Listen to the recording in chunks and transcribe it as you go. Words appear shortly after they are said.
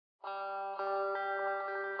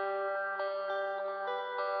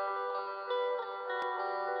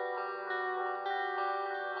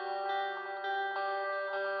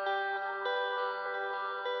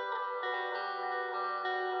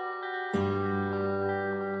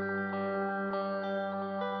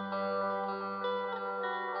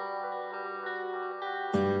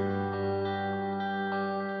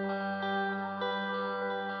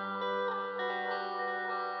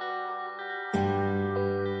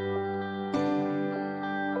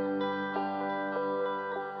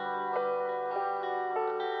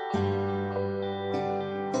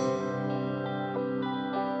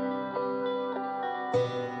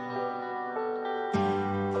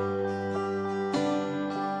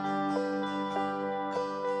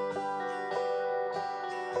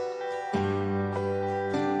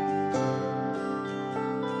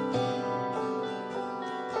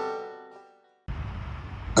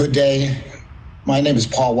Good day. My name is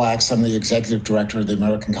Paul Wax. I'm the Executive Director of the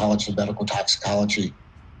American College of Medical Toxicology,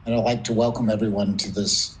 and I'd like to welcome everyone to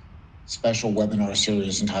this special webinar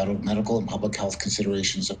series entitled Medical and Public Health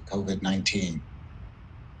Considerations of COVID-19.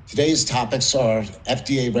 Today's topics are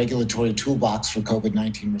FDA Regulatory Toolbox for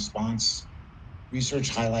COVID-19 response, research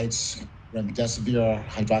highlights, Remdesivir,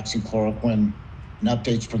 Hydroxychloroquine, and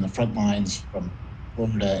updates from the front lines from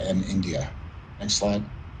Florida and India. Next slide.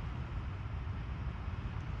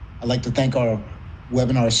 I'd like to thank our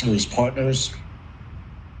webinar series partners.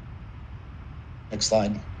 Next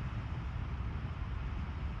slide.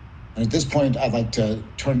 And at this point, I'd like to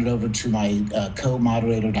turn it over to my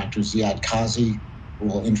co-moderator, Dr. Ziad Kazi, who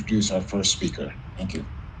will introduce our first speaker. Thank you.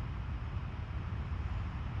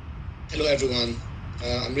 Hello, everyone.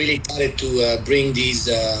 I'm really excited to bring these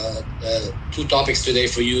two topics today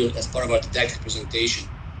for you as part of our didactic presentation.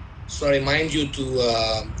 So I remind you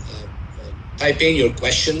to type in your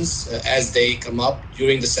questions as they come up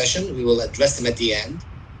during the session. We will address them at the end.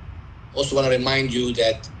 Also want to remind you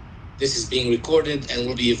that this is being recorded and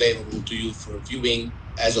will be available to you for viewing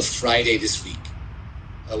as of Friday this week.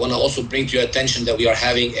 I want to also bring to your attention that we are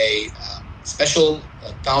having a special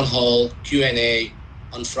town hall Q&A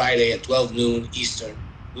on Friday at 12 noon Eastern.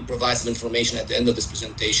 We'll provide some information at the end of this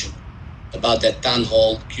presentation about that town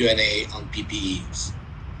hall Q&A on PPEs.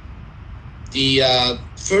 The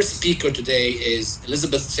first speaker today is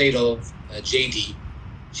Elizabeth Sadove, JD.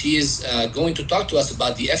 She is going to talk to us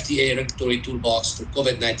about the FDA Regulatory Toolbox for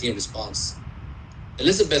COVID-19 response.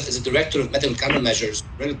 Elizabeth is the Director of Medical Countermeasures,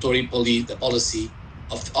 Regulatory Policy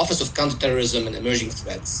of Office of Counterterrorism and Emerging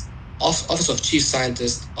Threats, Office of Chief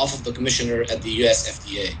Scientist, Office of the Commissioner at the US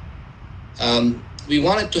FDA. We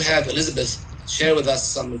wanted to have Elizabeth share with us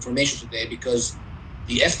some information today because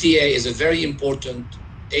the FDA is a very important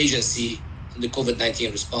agency in the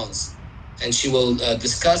COVID-19 response. And she will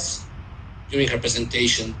discuss during her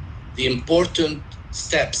presentation the important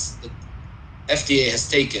steps that FDA has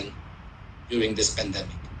taken during this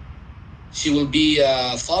pandemic. She will be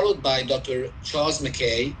followed by Dr. Charles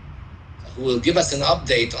McKay, who will give us an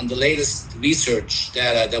update on the latest research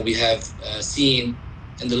data that we have seen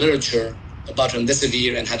in the literature about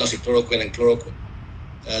Remdesivir and Hydroxychloroquine and Chloroquine.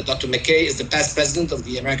 Dr. McKay is the past president of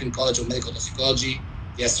the American College of Medical Toxicology,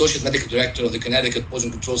 the Associate Medical Director of the Connecticut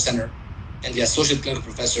Poison Control Center, and the Associate Clinical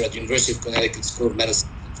Professor at the University of Connecticut School of Medicine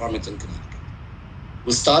in Farmington, Connecticut.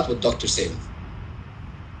 We'll start with Dr. Sadove.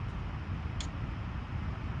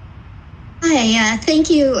 Hi, thank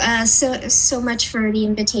you so much for the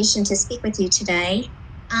invitation to speak with you today.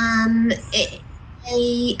 I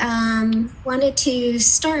wanted to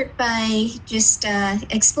start by just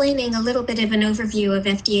explaining a little bit of an overview of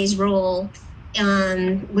FDA's role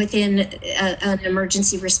within an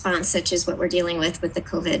emergency response such as what we're dealing with the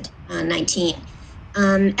COVID-19.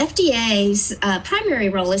 FDA's primary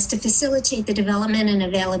role is to facilitate the development and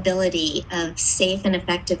availability of safe and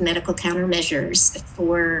effective medical countermeasures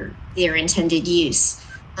for their intended use,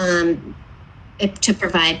 to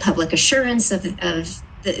provide public assurance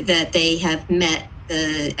that they have met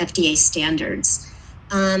the FDA standards.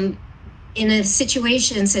 In a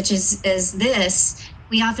situation such as this,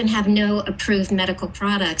 we often have no approved medical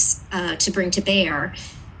products to bring to bear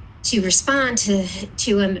to respond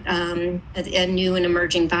to a new and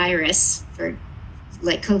emerging virus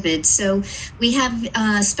like COVID. So we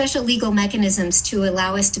have special legal mechanisms to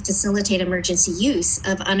allow us to facilitate emergency use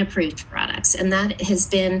of unapproved products. And that has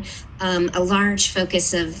been a large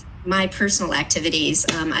focus of my personal activities.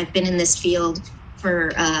 I've been in this field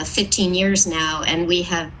for 15 years now, and we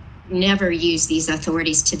have never used these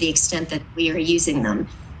authorities to the extent that we are using them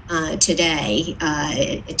today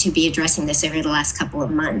to be addressing this over the last couple of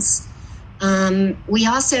months. We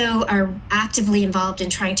also are actively involved in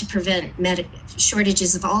trying to prevent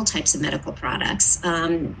shortages of all types of medical products,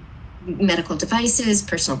 medical devices,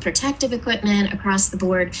 personal protective equipment across the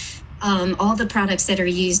board, all the products that are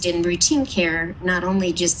used in routine care, not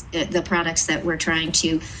only just the products that we're trying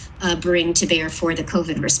to bring to bear for the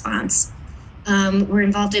COVID response. We're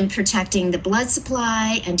involved in protecting the blood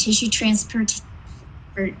supply and tissue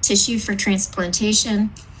for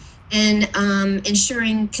transplantation, and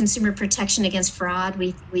ensuring consumer protection against fraud.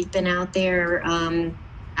 We've been out there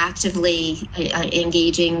actively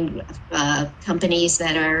engaging companies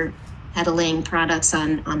that are peddling products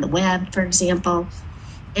on the web, for example.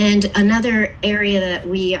 And another area that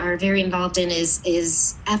we are very involved in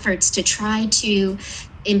is efforts to try to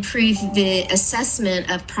improve the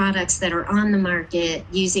assessment of products that are on the market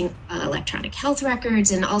using electronic health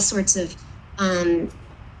records and all sorts of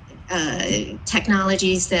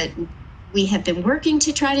technologies that we have been working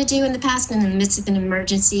to try to do in the past, and in the midst of an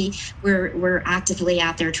emergency, we're actively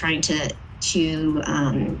out there trying to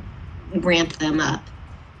ramp them up.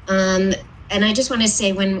 And I just want to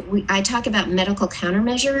say, when I talk about medical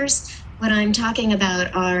countermeasures, what I'm talking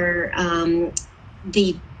about are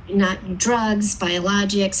not drugs,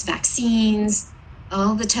 biologics, vaccines,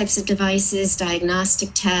 all the types of devices, diagnostic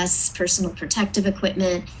tests, personal protective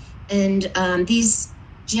equipment, and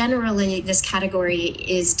generally, this category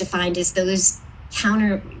is defined as those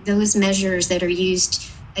measures that are used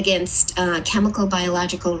against chemical,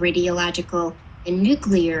 biological, radiological, and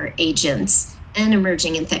nuclear agents and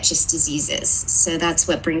emerging infectious diseases. So that's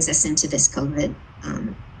what brings us into this COVID,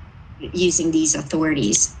 using these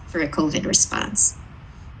authorities for a COVID response.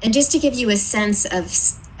 And just to give you a sense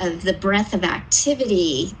of the breadth of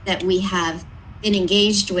activity that we have been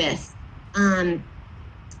engaged with,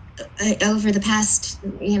 over the past,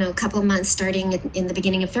 couple of months, starting in the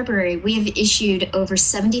beginning of February, we have issued over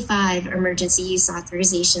 75 emergency use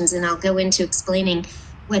authorizations, and I'll go into explaining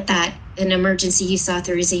what an emergency use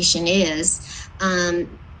authorization is.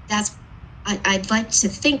 I'd like to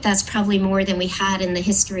think that's probably more than we had in the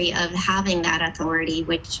history of having that authority,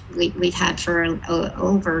 which we've had for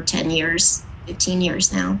over 10 years, 15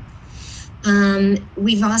 years now.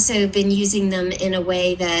 We've also been using them in a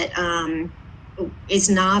way that is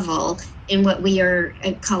novel in what we are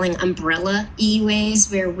calling umbrella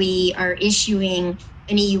EUAs, where we are issuing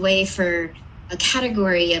an EUA for a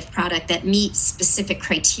category of product that meets specific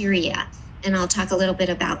criteria. And I'll talk a little bit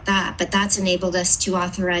about that, but that's enabled us to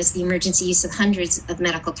authorize the emergency use of hundreds of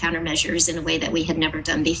medical countermeasures in a way that we had never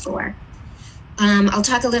done before. I'll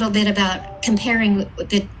talk a little bit about comparing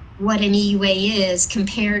what an EUA is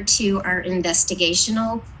compared to our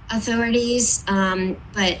investigational authorities,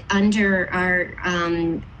 but under our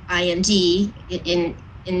IND, in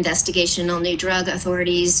investigational new drug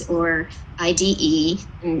authorities, or IDE,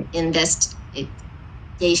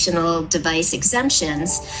 investigational device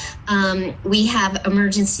exemptions, we have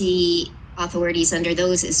emergency authorities under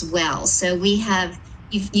those as well. So we have,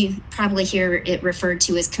 you probably hear it referred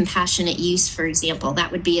to as compassionate use, for example.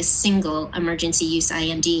 That would be a single emergency use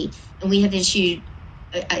IND. And we have issued,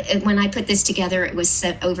 when I put this together, it was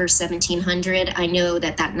over 1,700. I know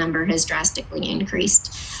that number has drastically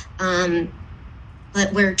increased.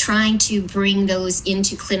 But we're trying to bring those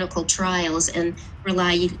into clinical trials and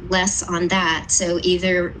rely less on that. So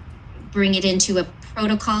either bring it into a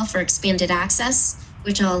protocol for expanded access,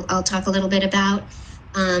 which I'll talk a little bit about,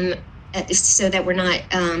 so that we're not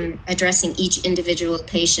addressing each individual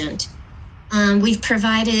patient. We've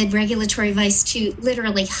provided regulatory advice to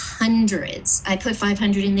literally hundreds. I put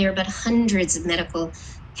 500 in there, but hundreds of medical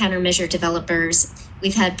countermeasure developers.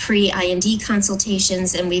 We've had pre-IND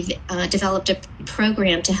consultations, and we've developed a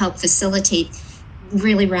program to help facilitate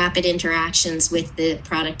really rapid interactions with the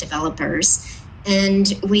product developers.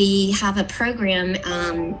 And we have a program,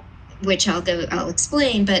 which I'll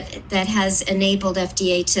explain, but that has enabled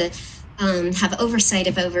FDA to have oversight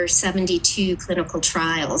of over 72 clinical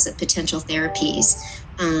trials of potential therapies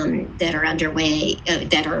that are underway,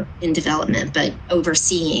 that are in development, but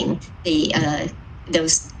overseeing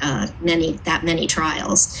that many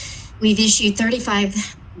trials. We've issued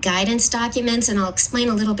 35 guidance documents, and I'll explain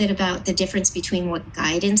a little bit about the difference between what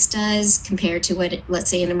guidance does compared to what, let's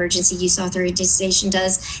say, an emergency use authorization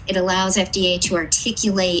does. It allows FDA to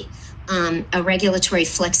articulate a regulatory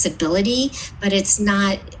flexibility, but it's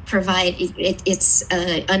not it's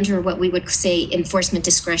under what we would say enforcement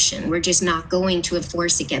discretion. We're just not going to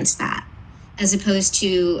enforce against that, as opposed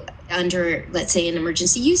to under, let's say, an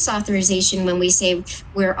emergency use authorization, when we say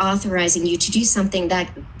we're authorizing you to do something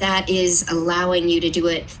that is allowing you to do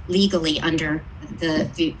it legally under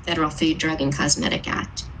the Federal Food, Drug, and Cosmetic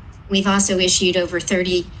Act. We've also issued over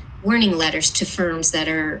 30 warning letters to firms that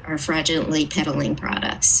are fraudulently peddling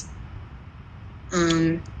products.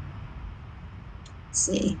 Let's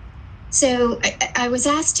see. So I was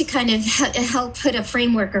asked to kind of help put a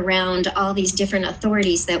framework around all these different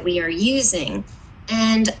authorities that we are using.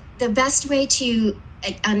 And the best way to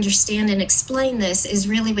understand and explain this is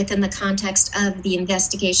really within the context of the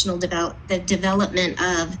investigational development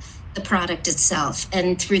of the product itself.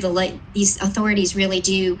 And through these authorities really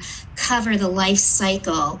do cover the life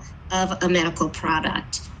cycle of a medical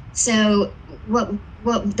product. So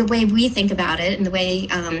the way we think about it, and the way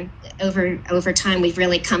over time we've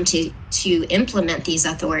really come to implement these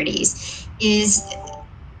authorities, is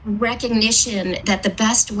recognition that the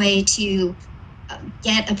best way to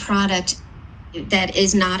get a product that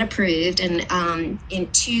is not approved and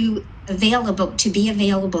to be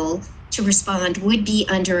available to respond would be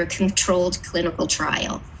under a controlled clinical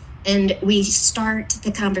trial. And we start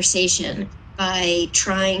the conversation by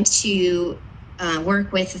trying to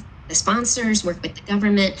work with the sponsors, work with the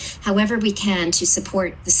government, however we can to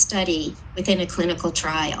support the study within a clinical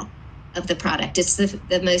trial of the product. It's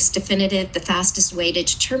the most definitive, the fastest way to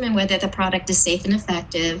determine whether the product is safe and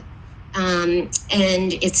effective. And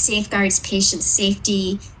it safeguards patient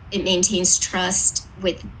safety. It maintains trust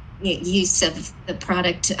with use of the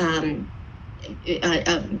product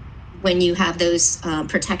when you have those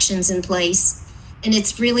protections in place. And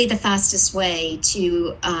it's really the fastest way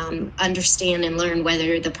to understand and learn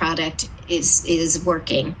whether the product is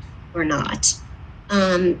working or not.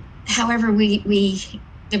 However,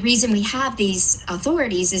 the reason we have these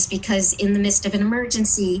authorities is because in the midst of an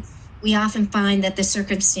emergency, we often find that the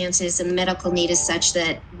circumstances and the medical need is such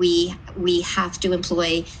that we have to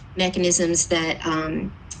employ mechanisms that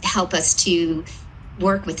help us to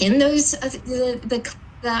work within those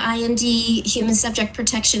the IND human subject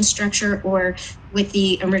protection structure, or with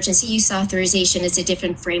the emergency use authorization, it's a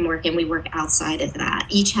different framework and we work outside of that.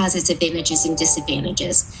 Each has its advantages and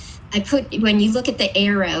disadvantages. When you look at the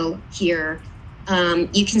arrow here,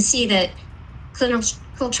 you can see that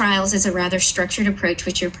clinical trials is a rather structured approach,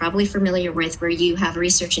 which you're probably familiar with, where you have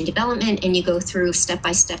research and development and you go through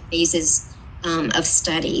step-by-step phases of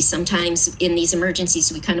study. Sometimes in these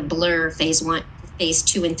emergencies, we kind of blur phase 1, phase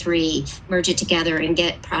 2 and 3, merge it together and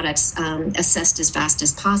get products assessed as fast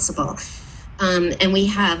as possible. And we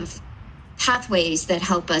have pathways that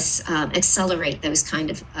help us accelerate those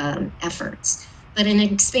kind of efforts. But in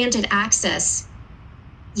expanded access,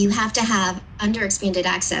 you have to have, under expanded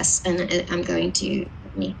access, and I'm going to,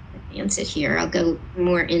 let me advance it here. I'll go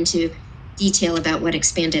more into detail about what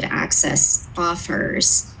expanded access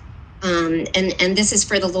offers. And this is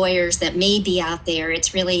for the lawyers that may be out there.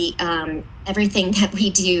 It's really, everything that we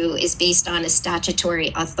do is based on a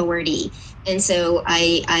statutory authority. And so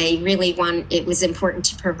I really it was important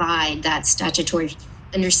to provide that statutory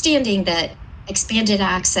understanding that expanded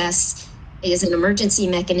access is an emergency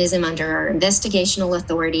mechanism under our investigational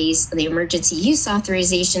authorities. The emergency use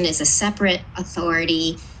authorization is a separate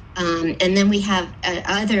authority. And then we have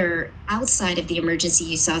other, outside of the emergency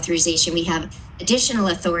use authorization, we have additional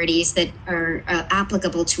authorities that are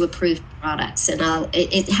applicable to approved products. And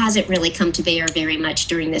it hasn't really come to bear very much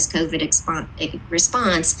during this COVID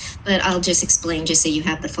response, but I'll just explain just so you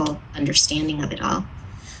have the full understanding of it all.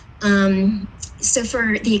 So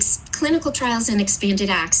for the clinical trials and expanded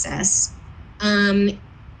access,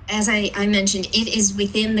 as I mentioned, it is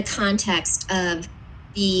within the context of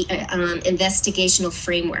the investigational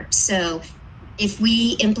framework. So if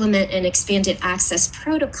we implement an expanded access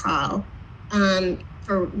protocol,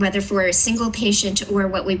 whether for a single patient or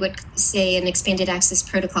what we would say an expanded access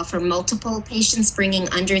protocol for multiple patients, bringing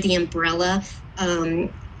under the umbrella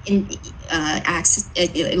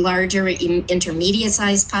larger intermediate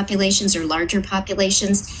sized populations or larger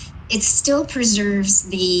populations, it still preserves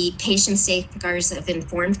the patient safeguards of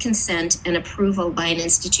informed consent and approval by an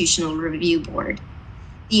institutional review board.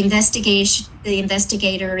 The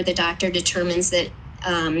investigator or the doctor determines that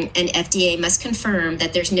an FDA must confirm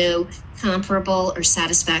that there's no comparable or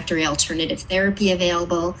satisfactory alternative therapy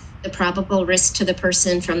available. The probable risk to the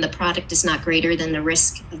person from the product is not greater than the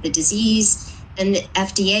risk of the disease. And the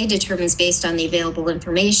FDA determines, based on the available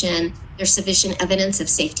information, there's sufficient evidence of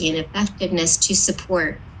safety and effectiveness to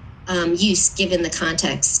support use given the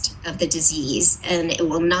context of the disease, and it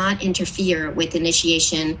will not interfere with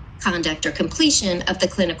initiation, conduct, or completion of the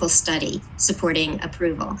clinical study supporting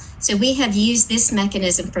approval. So we have used this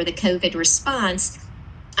mechanism for the COVID response,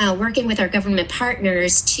 working with our government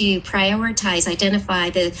partners to prioritize, identify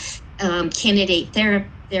the candidate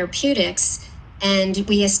therapeutics, and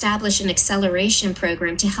we establish an acceleration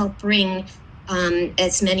program to help bring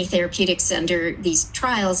as many therapeutics under these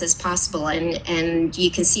trials as possible. And you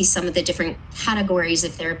can see some of the different categories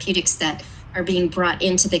of therapeutics that are being brought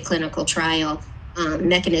into the clinical trial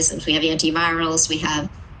mechanisms. We have antivirals, we have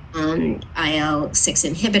IL-6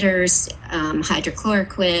 inhibitors,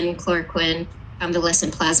 hydroxychloroquine, chloroquine.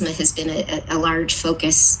 Convalescent plasma has been a large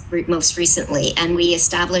focus most recently. And we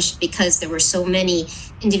established, because there were so many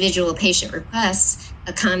individual patient requests,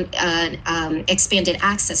 expanded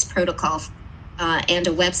access protocol and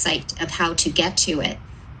a website of how to get to it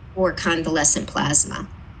for convalescent plasma.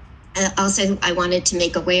 Also, I wanted to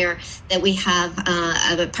make aware that we have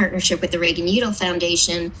a partnership with the Reagan-Udall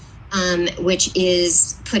Foundation, which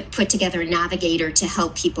is put together a navigator to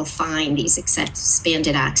help people find these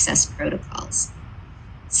expanded access protocols.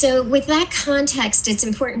 So with that context, it's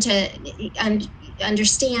important to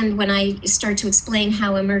understand when I start to explain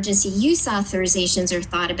how emergency use authorizations are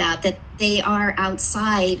thought about, that they are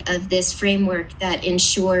outside of this framework that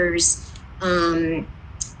ensures the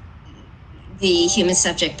human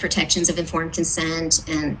subject protections of informed consent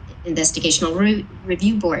and investigational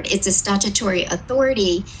review board. It's a statutory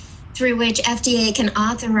authority through which FDA can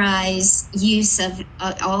authorize use of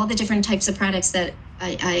all the different types of products that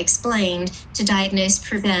I explained to diagnose,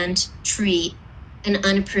 prevent, treat an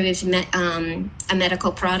unapproved a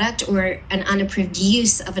medical product or an unapproved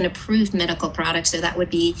use of an approved medical product. So that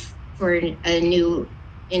would be for a new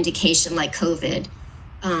indication like COVID,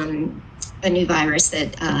 a new virus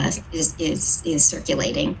that is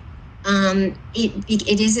circulating.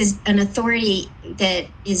 It is an authority that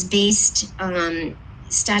is based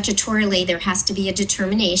statutorily. There has to be a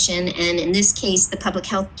determination, and in this case, the public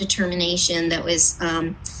health determination that was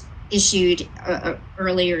issued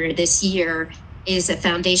earlier this year is a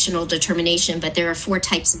foundational determination, but there are 4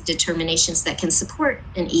 types of determinations that can support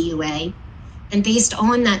an EUA. And based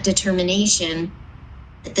on that determination,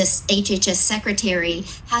 this HHS secretary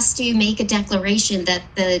has to make a declaration that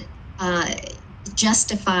the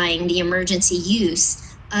justifying the emergency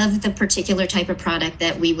use of the particular type of product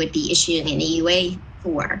that we would be issuing an EUA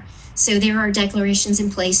for. So there are declarations in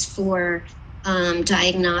place for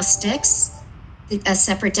diagnostics, a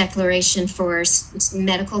separate declaration for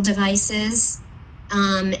medical devices,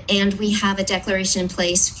 and we have a declaration in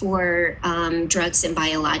place for drugs and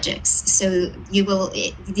biologics. So you will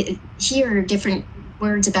hear different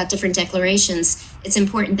words about different declarations. It's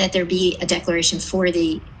important that there be a declaration for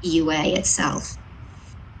the EUA itself.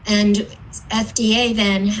 And FDA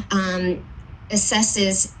then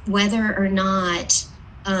assesses whether or not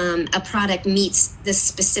a product meets the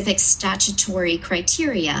specific statutory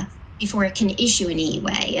criteria before it can issue an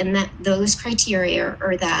EUA. And that those criteria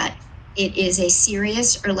are that it is a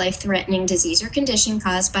serious or life-threatening disease or condition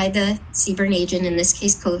caused by the seaborne agent, in this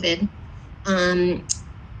case, COVID.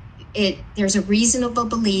 There's a reasonable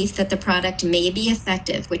belief that the product may be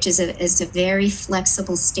effective, which is a very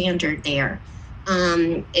flexible standard there.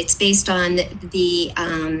 It's based on the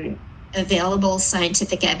available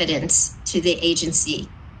scientific evidence to the agency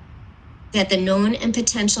that the known and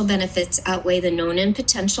potential benefits outweigh the known and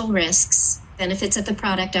potential risks. Benefits of the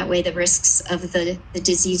product outweigh the risks of the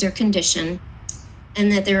disease or condition,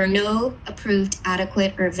 and that there are no approved,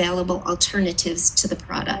 adequate, or available alternatives to the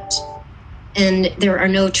product. And there are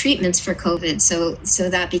no treatments for COVID, so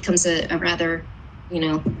that becomes a rather,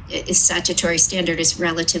 a statutory standard is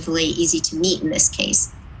relatively easy to meet in this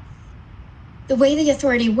case. The way the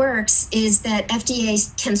authority works is that FDA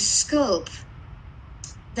can scope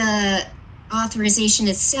the authorization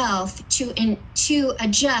itself to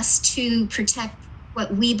adjust to protect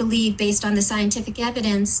what we believe, based on the scientific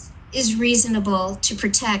evidence, is reasonable to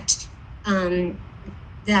protect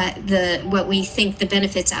what we think the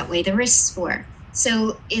benefits outweigh the risks for.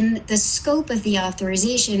 So in the scope of the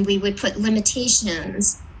authorization, we would put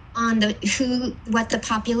limitations on what the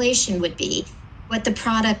population would be, what the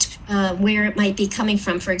product, where it might be coming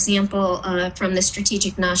from. For example, from the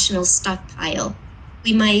Strategic National Stockpile,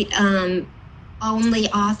 we might only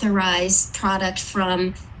authorize product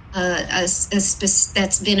from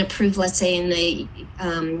that's been approved, let's say in the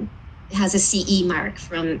has a CE mark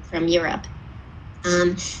from Europe.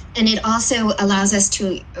 And it also allows us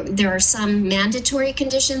there are some mandatory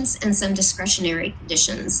conditions and some discretionary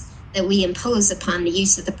conditions that we impose upon the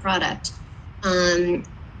use of the product.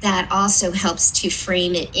 That also helps to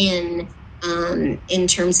frame it in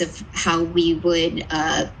terms of how we would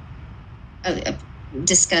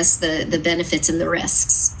discuss the benefits and the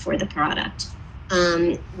risks for the product.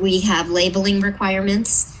 We have labeling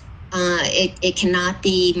requirements. It cannot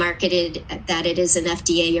be marketed that it is an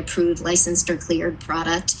FDA approved, licensed, or cleared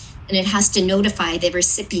product, and it has to notify the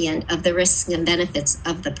recipient of the risks and benefits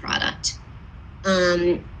of the product.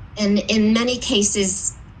 And in many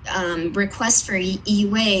cases, requests for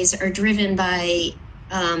EUAs are driven by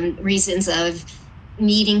reasons of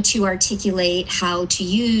needing to articulate how to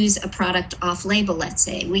use a product off-label, let's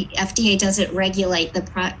say. FDA doesn't regulate the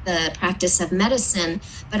practice of medicine,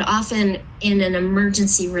 but often in an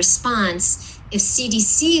emergency response, if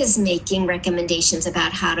CDC is making recommendations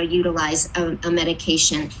about how to utilize a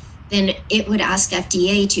medication, then it would ask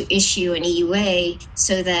FDA to issue an EUA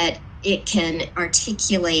so that it can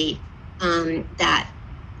articulate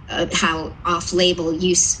how off-label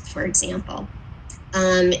use, for example.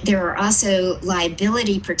 There are also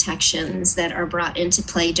liability protections that are brought into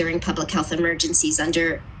play during public health emergencies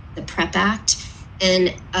under the PrEP Act.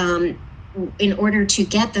 And in order to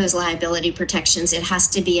get those liability protections, it has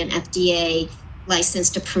to be an FDA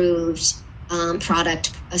licensed, approved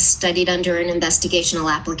product studied under an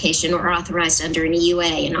investigational application or authorized under an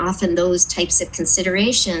EUA. And often those types of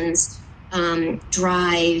considerations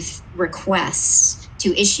drive requests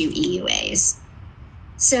to issue EUAs.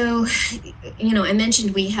 So, I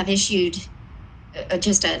mentioned we have issued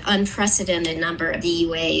just an unprecedented number of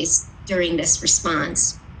EUAs during this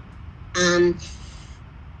response.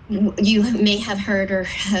 You may have heard or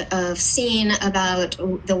have seen about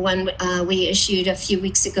the one we issued a few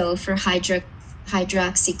weeks ago for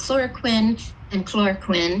hydroxychloroquine and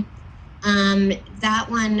Chloroquine. That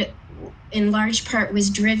one, in large part, was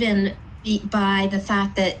driven by the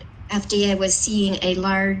fact that FDA was seeing a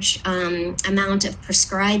large amount of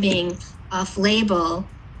prescribing off-label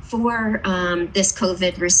for this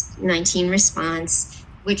COVID-19 response,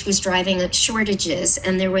 which was driving up shortages.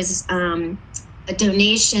 And there was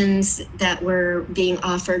donations that were being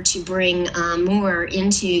offered to bring more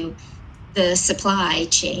into the supply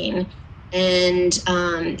chain. And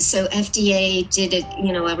so FDA did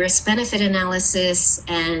a risk-benefit analysis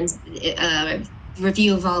and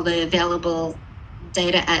review of all the available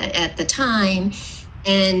data at the time,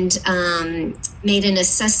 and made an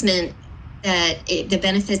assessment that the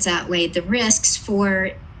benefits outweighed the risks for,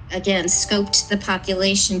 again, scoped the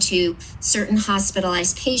population to certain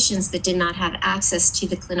hospitalized patients that did not have access to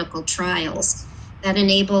the clinical trials. That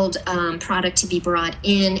enabled product to be brought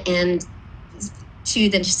in and to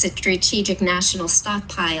the strategic national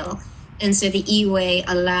stockpile. And so the EUA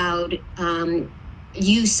allowed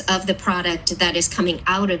use of the product that is coming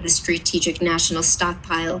out of the strategic national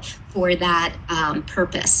stockpile for that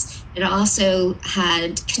purpose. It also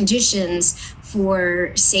had conditions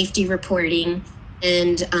for safety reporting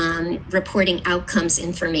and reporting outcomes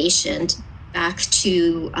information back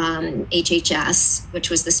to HHS, which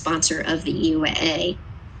was the sponsor of the EUA.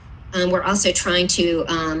 We're also trying to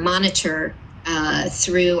monitor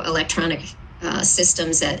through electronic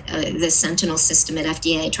systems at the Sentinel system at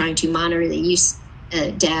FDA, trying to monitor the use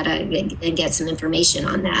data and get some information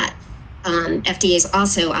on that. FDA is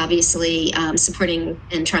also obviously supporting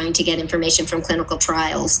and trying to get information from clinical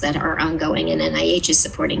trials that are ongoing, and NIH is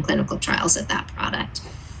supporting clinical trials of that product.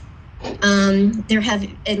 There have,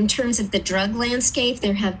 in terms of the drug landscape,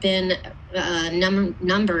 there have been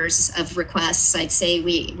numbers of requests. I'd say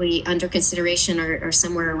we under consideration are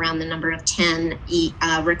somewhere around the number of 10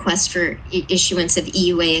 requests for issuance of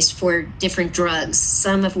EUAs for different drugs,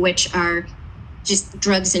 some of which are just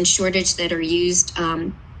drugs in shortage that are used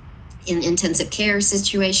in intensive care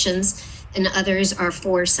situations, and others are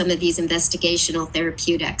for some of these investigational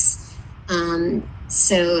therapeutics.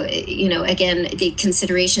 So, again, the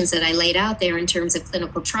considerations that I laid out there in terms of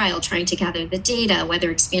clinical trial, trying to gather the data, whether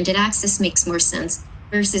expanded access makes more sense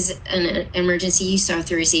versus an emergency use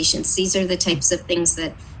authorizations. These are the types of things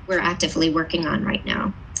that we're actively working on right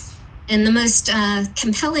now. And the most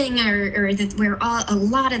compelling, or where a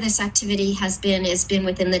lot of this activity has been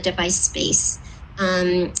within the device space.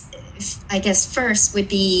 I guess first would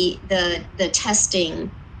be the testing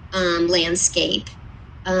landscape.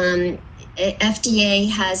 FDA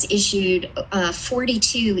has issued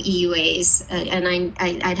 42 EUAs, and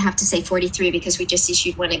I'd have to say 43 because we just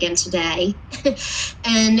issued one again today,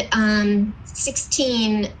 and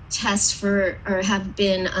 16 tests have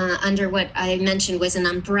been under what I mentioned was an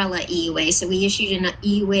umbrella EUA. So we issued an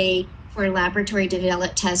EUA for laboratory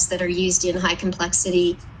developed tests that are used in high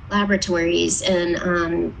complexity laboratories,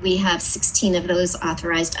 and we have 16 of those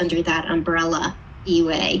authorized under that umbrella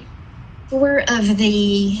EUA. 4 of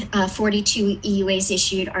the 42 EUAs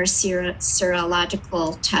issued are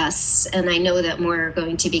serological tests, and I know that more are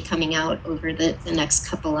going to be coming out over the next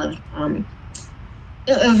couple of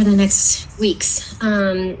over the next weeks.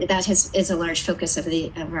 That is a large focus of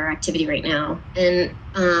our activity right now, and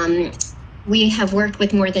we have worked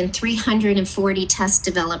with more than 340 test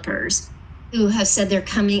developers who have said they're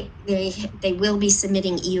coming. They will be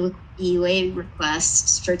submitting EUA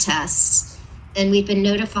requests for tests. And we've been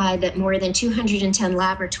notified that more than 210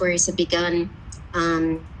 laboratories have begun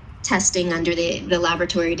testing under the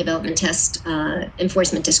Laboratory Development Test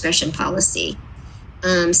Enforcement Discretion Policy.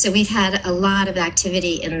 So we've had a lot of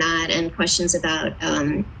activity in that, and questions about,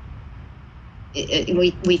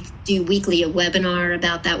 we do weekly a webinar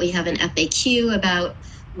about that. We have an FAQ about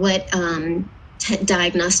what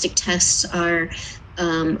diagnostic tests are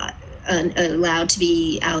allowed to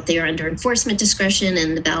be out there under enforcement discretion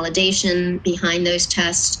and the validation behind those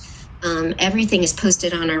tests. Everything is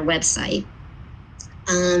posted on our website.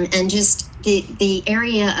 And just the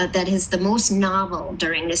area that is the most novel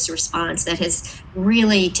during this response, that has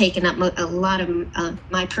really taken up a lot of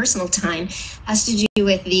my personal time, has to do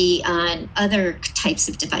with the other types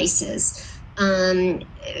of devices.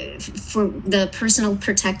 For the personal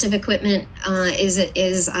protective equipment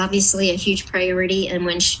is obviously a huge priority, and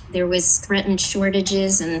when there was threatened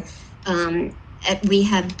shortages, and we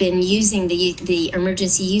have been using the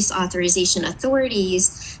emergency use authorization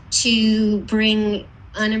authorities to bring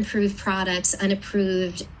unapproved products,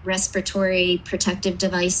 unapproved respiratory protective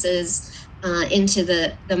devices into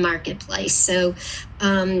the marketplace. So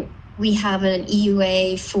we have an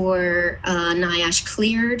EUA for NIOSH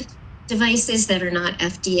cleared devices that are not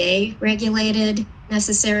FDA regulated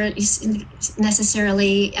necessarily.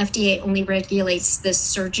 FDA only regulates the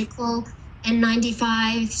surgical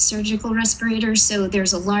N95 surgical respirators. So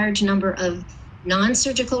there's a large number of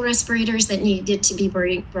non-surgical respirators that needed to be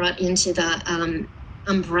brought into the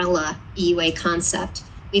umbrella EUA concept.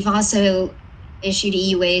 We've also issued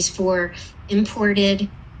EUAs for imported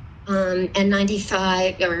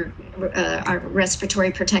N95 or our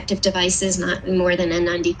respiratory protective devices, not more than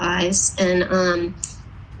N95s. And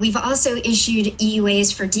we've also issued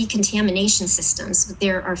EUAs for decontamination systems.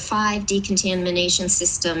 There are 5 decontamination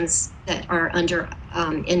systems that are under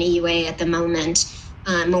an EUA at the moment.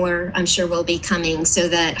 More, I'm sure, will be coming, so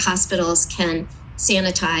that hospitals can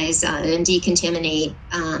sanitize and decontaminate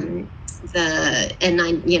the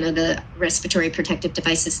N9, the respiratory protective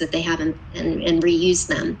devices that they have and reuse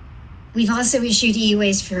them. We've also issued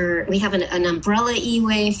EUAs we have an umbrella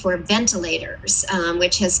EUA for ventilators,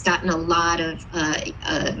 which has gotten a lot of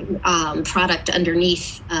product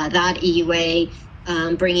underneath that EUA,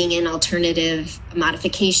 bringing in alternative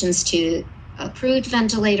modifications to approved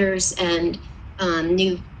ventilators and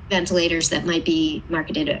new ventilators that might be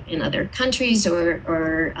marketed in other countries,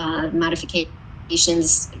 or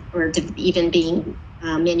modifications, or even being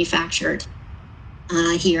manufactured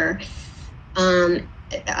here.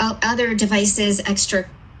 Other devices,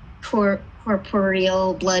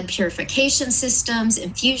 extracorporeal blood purification systems,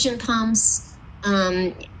 infusion pumps.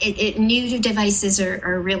 New devices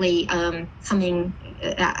are really coming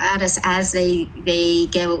at us as they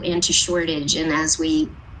go into shortage and as we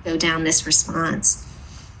go down this response.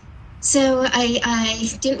 So I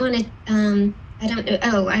didn't want to,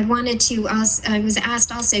 I wanted to also, I was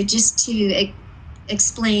asked also just to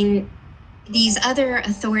explain these other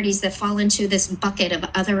authorities that fall into this bucket of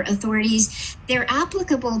other authorities. They're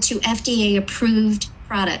applicable to FDA approved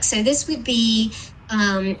products. So this would be,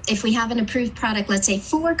 if we have an approved product, let's say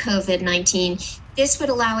for COVID-19, this would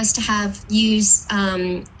allow us to use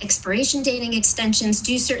expiration dating extensions,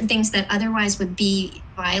 do certain things that otherwise would be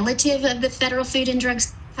violative of the Federal Food and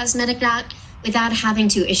Drugs Cosmetic Act without having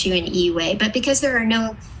to issue an EUA. But because there are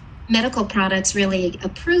no medical products really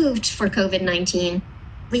approved for COVID-19,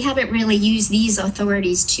 we haven't really used these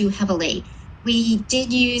authorities too heavily. We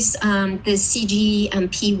did use the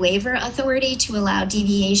CGMP waiver authority to allow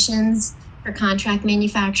deviations for contract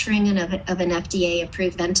manufacturing of an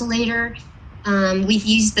FDA-approved ventilator. We've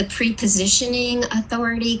used the pre-positioning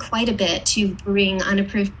authority quite a bit to bring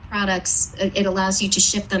unapproved products. It allows you to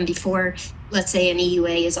ship them before, let's say, an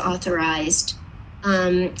EUA is authorized.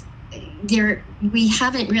 We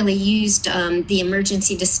haven't really used the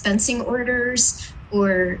emergency dispensing orders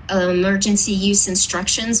or emergency use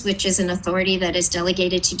instructions, which is an authority that is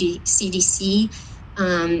delegated to CDC.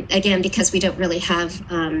 Again, because we don't really have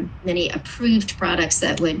many approved products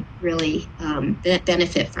that would really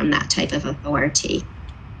benefit from that type of authority.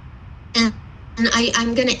 And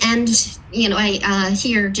I'm going to end,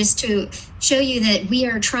 here just to show you that we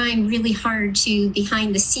are trying really hard to,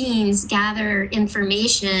 behind the scenes, gather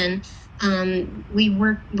information.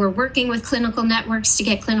 We're working with clinical networks to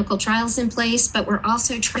get clinical trials in place, but we're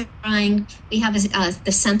also trying, we have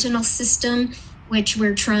the Sentinel system, which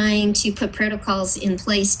we're trying to put protocols in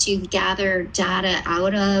place to gather data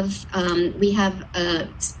out of. We have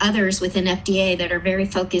others within FDA that are very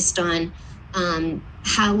focused on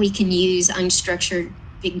how we can use unstructured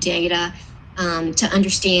big data to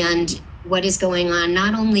understand what is going on,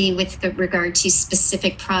 not only with regard to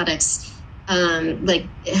specific products, like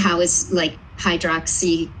how is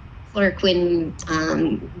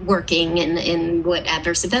hydroxychloroquine working and what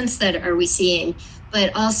adverse events that are we seeing,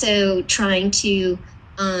 but also trying to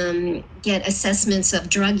get assessments of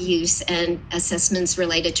drug use and assessments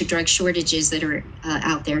related to drug shortages that are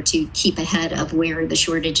out there to keep ahead of where the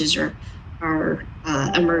shortages are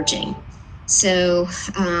emerging. So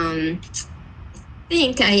I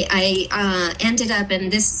think I ended up,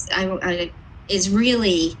 and this is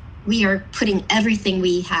really, we are putting everything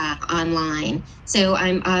we have online. So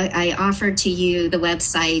I offered to you the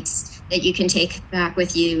websites that you can take back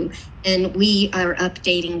with you, and we are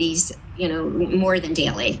updating these, more than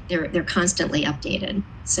daily. They're constantly updated.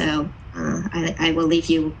 So I will leave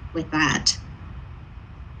you with that.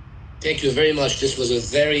 Thank you very much. This was a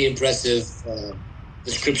very impressive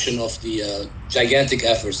description of the gigantic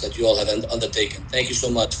efforts that you all have undertaken. Thank you so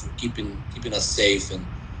much for keeping us safe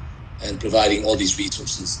and providing all these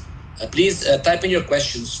resources. Please type in your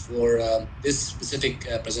questions for this specific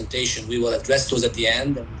presentation. We will address those at the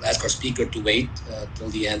end, and we'll ask our speaker to wait till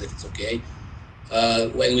the end if it's okay.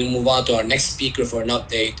 When we move on to our next speaker for an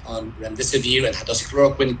update on Remdesivir and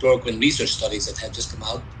Hydroxychloroquine research studies that have just come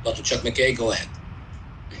out, Dr. Chuck McKay, go ahead.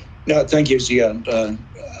 No, thank you, Ziad.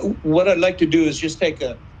 What I'd like to do is just take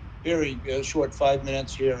a very short 5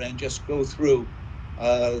 minutes here and just go through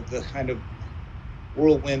the kind of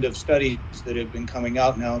whirlwind of studies that have been coming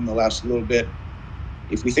out now in the last little bit.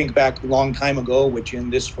 If we think back a long time ago, which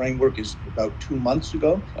in this framework is about 2 months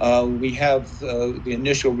ago, we have the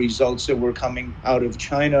initial results that were coming out of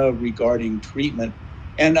China regarding treatment.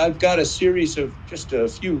 And I've got a series of just a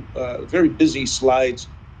few very busy slides,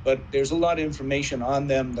 but there's a lot of information on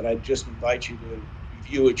them that I just invite you to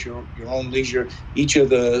review at your own leisure. Each of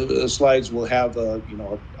the slides will have a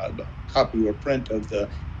copy or print of the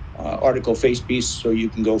article face piece, so you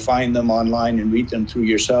can go find them online and read them through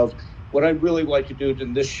yourself. What I'd really like to do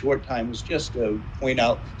in this short time is just to point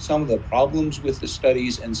out some of the problems with the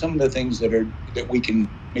studies and some of the things that we can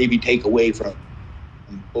maybe take away from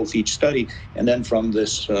both each study and then from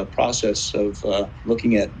this process of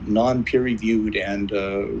looking at non-peer-reviewed and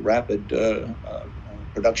rapid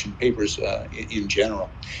production papers in general.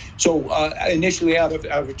 So initially out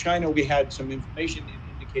of China, we had some information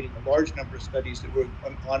indicating a large number of studies that were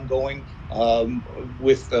ongoing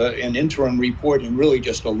with an interim report and really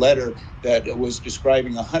just a letter that was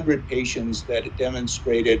describing 100 patients that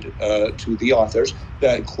demonstrated to the authors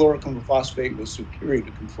that chloroquine phosphate was superior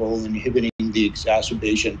to control, inhibiting the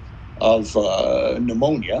exacerbation of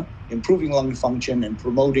pneumonia, improving lung function, and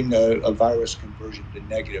promoting a virus conversion to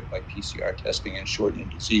negative by PCR testing and shortening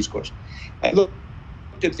disease course. I looked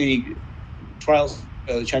at the trials,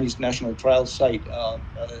 the Chinese National Trial Site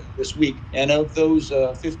this week, and of those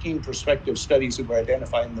 15 prospective studies that were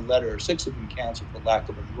identified in the letter, 6 have been canceled for lack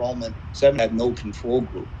of enrollment, 7 had no control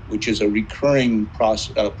group, which is a recurring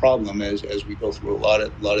problem as we go through a lot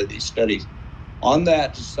of these studies. On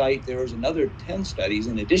that site, there is another 10 studies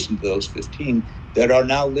in addition to those 15 that are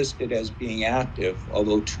now listed as being active,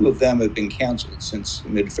 although 2 of them have been canceled since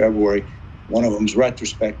mid-February. One of them is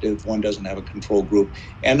retrospective, one doesn't have a control group.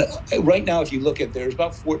 And right now, if you look at, there's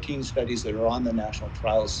about 14 studies that are on the National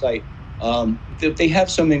Trials site. They have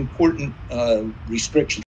some important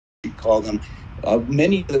restrictions, we call them.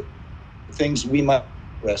 Many of the things we might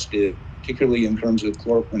rest in, particularly in terms of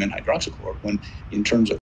chloroquine and hydroxychloroquine, in terms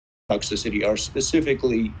of toxicity, are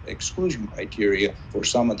specifically exclusion criteria for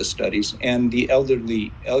some of the studies, and the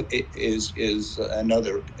elderly is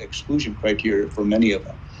another exclusion criteria for many of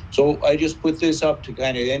them. So I just put this up to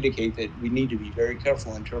kind of indicate that we need to be very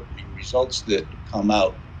careful interpreting results that come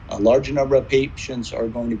out. A large number of patients are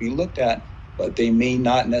going to be looked at, but they may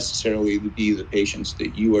not necessarily be the patients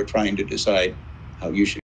that you are trying to decide how you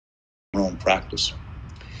should do your own practice.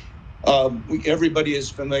 Everybody is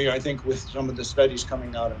familiar, I think, with some of the studies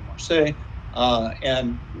coming out in Marseille,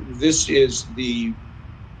 and this is the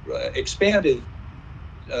expanded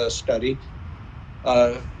study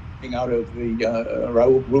coming out of the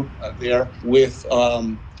Raoult group there with,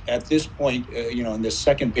 at this point, in this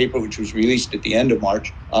second paper, which was released at the end of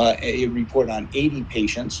March, a report on 80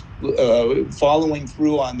 patients following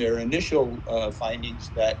through on their initial findings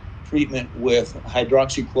that treatment with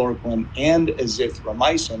hydroxychloroquine and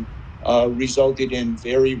azithromycin resulted in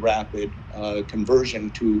very rapid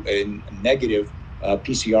conversion to a negative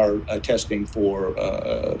PCR testing for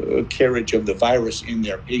carriage of the virus in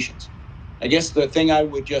their patients. I guess the thing I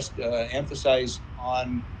would just emphasize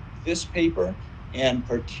on this paper, and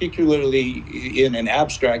particularly in an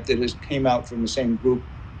abstract that came out from the same group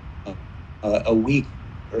a week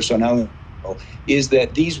or so now, is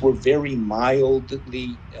that these were very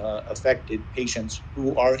mildly affected patients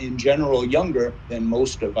who are in general younger than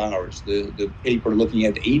most of ours. The paper looking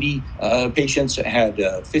at 80 patients had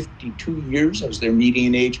 52 years as their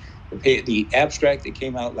median age. The abstract that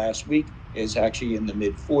came out last week is actually in the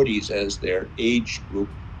mid-40s as their age group.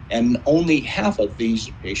 And only half of these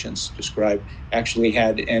patients described actually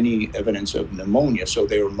had any evidence of pneumonia. So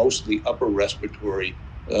they were mostly upper respiratory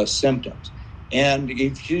symptoms. And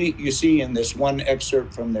if you see in this one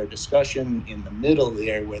excerpt from their discussion in the middle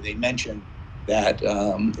there, where they mentioned that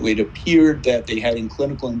it appeared that they had in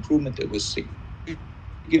clinical improvement that was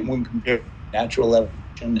significant when compared to natural levels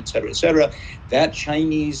et cetera, that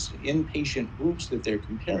Chinese inpatient groups that they're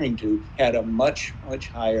comparing to had a much, much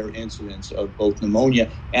higher incidence of both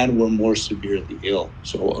pneumonia and were more severely ill.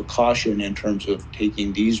 So a caution in terms of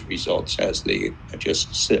taking these results as they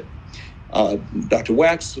just sit. Dr.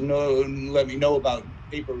 Wax let me know about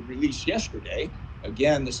paper released yesterday.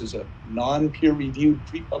 Again, this is a non-peer-reviewed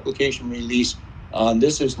pre-publication release.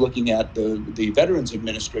 This is looking at the Veterans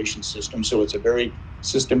Administration system, so it's a very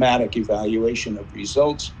systematic evaluation of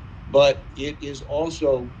results, but it is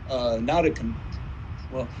also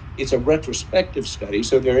it's a retrospective study,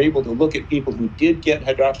 so they're able to look at people who did get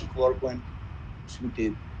hydroxychloroquine, who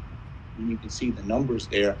did, and you can see the numbers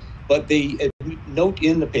there, but they note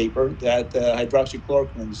in the paper that the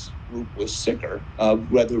hydroxychloroquine's group was sicker,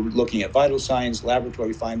 whether looking at vital signs,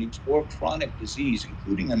 laboratory findings, or chronic disease,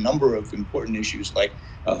 including a number of important issues like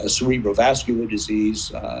cerebrovascular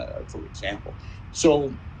disease, for example.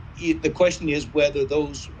 So the question is whether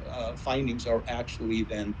those findings are actually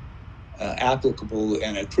then applicable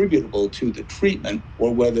and attributable to the treatment,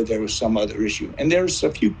 or whether there was some other issue. And there's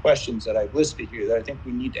a few questions that I've listed here that I think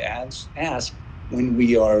we need to ask when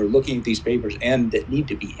we are looking at these papers, and that need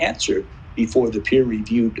to be answered before the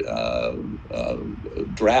peer-reviewed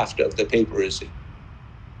draft of the paper is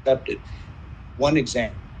accepted. One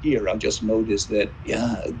example here I'll just note is that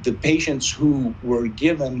the patients who were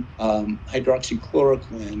given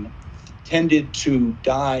hydroxychloroquine tended to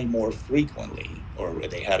die more frequently, or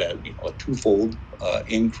they had a twofold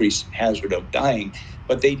increased hazard of dying,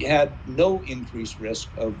 but they had no increased risk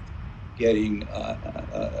of getting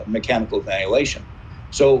mechanical ventilation.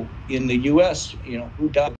 So in the U.S., who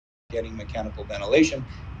died getting mechanical ventilation?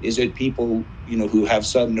 Is it people, who have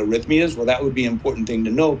sudden arrhythmias? Well, that would be an important thing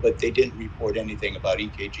to know, but they didn't report anything about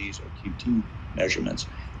EKGs or QT measurements.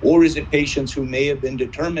 Or is it patients who may have been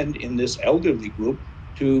determined in this elderly group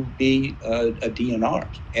to be a DNR,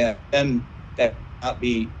 and then that not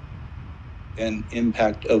be an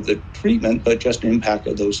impact of the treatment, but just an impact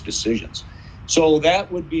of those decisions. So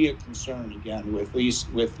that would be a concern again with these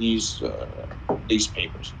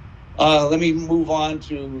papers. Let me move on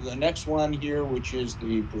to the next one here, which is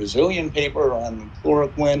the Brazilian paper on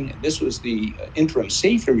chloroquine. This was the interim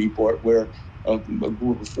safety report where a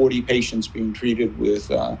group of 40 patients being treated with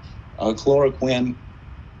chloroquine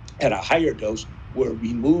at a higher dose were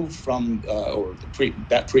removed from,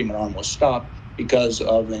 that treatment arm was stopped because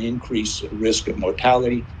of an increased risk of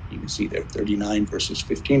mortality. You can see there 39 versus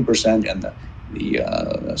 15%, and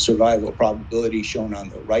the survival probability shown on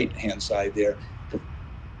the right-hand side there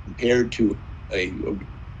compared to a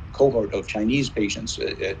cohort of Chinese patients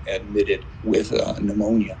admitted with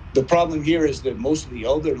pneumonia. The problem here is that most of the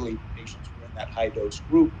elderly patients were in that high-dose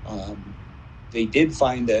group. They did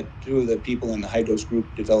find that 2 of the people in the high-dose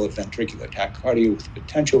group developed ventricular tachycardia with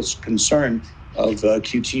potential concern of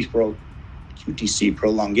QTc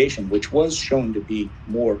prolongation, which was shown to be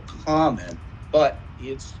more common, but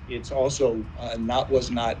it's also was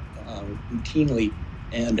not routinely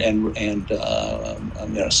and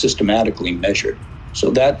systematically measured.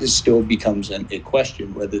 So that still becomes a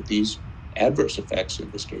question whether these adverse effects in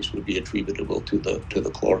this case would be attributable to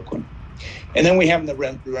the chloroquine. And then we have the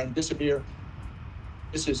Remdesivir.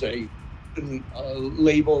 This is a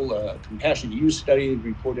label compassionate use study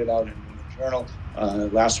reported out in the journal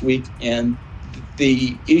last week. And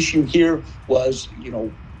the issue here was,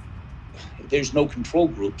 there's no control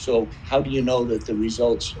group. So how do you know that the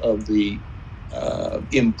results of the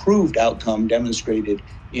improved outcome demonstrated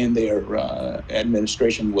in their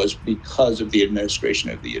administration was because of the administration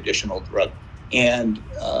of the additional drug? And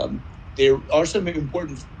there are some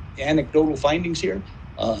important anecdotal findings here.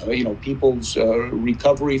 People's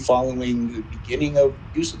recovery following the beginning of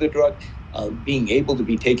use of the drug, being able to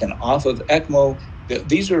be taken off of ECMO.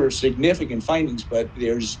 These are significant findings, but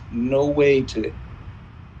there's no way to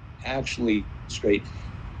actually demonstrate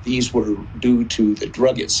these were due to the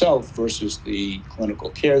drug itself versus the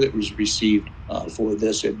clinical care that was received for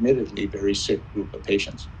this admittedly very sick group of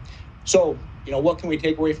patients. So, what can we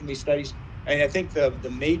take away from these studies? And I think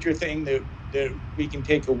the major thing that we can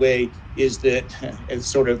take away is that,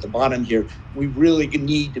 it's sort of at the bottom here, we really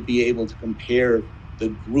need to be able to compare the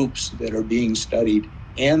groups that are being studied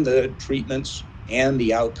and the treatments and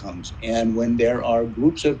the outcomes. And when there are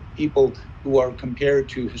groups of people who are compared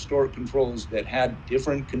to historic controls that had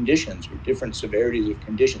different conditions or different severities of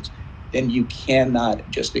conditions, then you cannot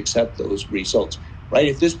just accept those results, right?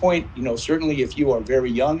 At this point, certainly if you are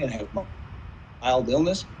very young and have mild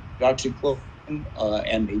illness, hydroxychloroquine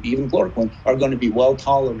and maybe even chloroquine are going to be well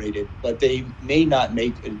tolerated, but they may not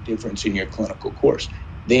make a difference in your clinical course.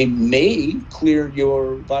 They may clear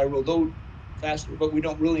your viral load faster, but we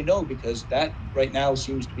don't really know because that right now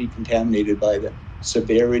seems to be contaminated by the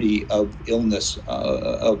severity of illness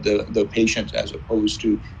of the patient as opposed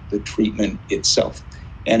to the treatment itself.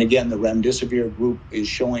 And again, the Remdesivir group is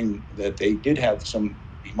showing that they did have some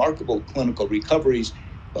remarkable clinical recoveries,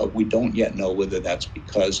 but we don't yet know whether that's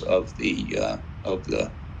because of the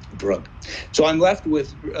drug. So I'm left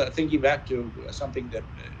with thinking back to something that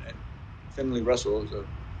Finley Russell, is a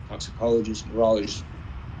toxicologist, neurologist,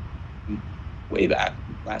 way back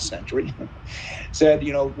last century, said,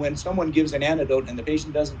 when someone gives an antidote and the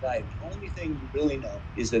patient doesn't die, the only thing you really know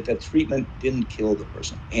is that the treatment didn't kill the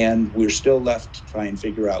person. And we're still left to try and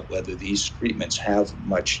figure out whether these treatments have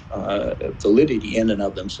much validity in and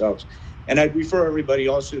of themselves. And I'd refer everybody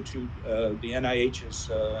also to the NIH's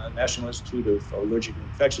National Institute of Allergic and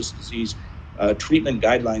Infectious Disease treatment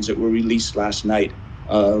guidelines that were released last night,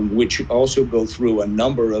 which also go through a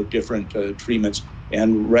number of different treatments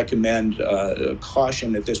and recommend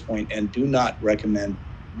caution at this point and do not recommend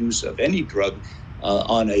use of any drug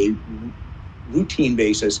on a routine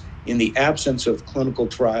basis in the absence of clinical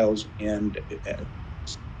trials and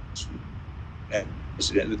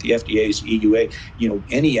with the FDA's EUA,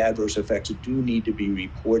 any adverse effects do need to be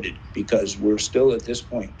reported because we're still at this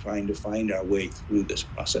point trying to find our way through this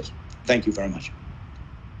process. Thank you very much.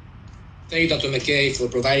 Thank you, Dr. McKay, for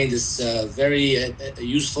providing this very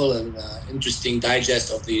useful and interesting digest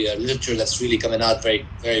of the literature that's really coming out very,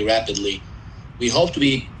 very rapidly. We hope to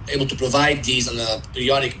be able to provide these on a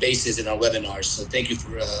periodic basis in our webinars, so thank you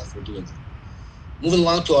for doing that. Moving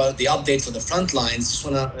along to the update for the front lines, just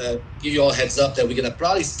want to give you all a heads up that we're going to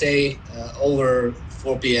probably stay over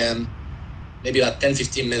 4 p.m., maybe about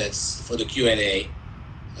 10-15 minutes for the Q&A.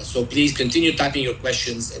 So please continue typing your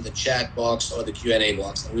questions in the chat box or the Q&A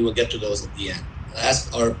box, and we will get to those at the end.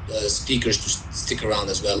 Ask our speakers to stick around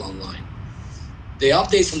as well online. The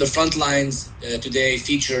updates from the front lines today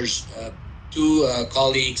features two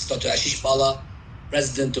colleagues, Dr. Ashish Bhalla,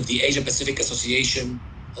 President of the Asia Pacific Association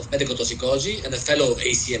of Medical Toxicology and a fellow of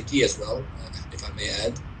ACMT as well, if I may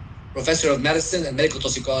add, Professor of Medicine and Medical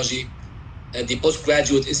Toxicology at the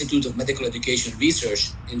Postgraduate Institute of Medical Education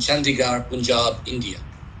Research in Chandigarh, Punjab, India.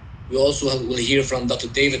 We also will hear from Dr.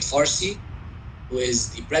 David Farcy, who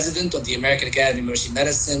is the President of the American Academy of Emergency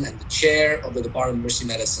Medicine and the Chair of the Department of Emergency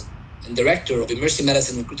Medicine and Director of Emergency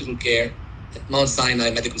Medicine and Critical Care at Mount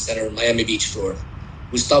Sinai Medical Center in Miami Beach, Florida.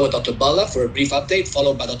 We'll start with Dr. Bhalla for a brief update,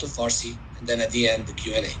 followed by Dr. Farcy, and then at the end, the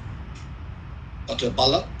Q&A. Dr.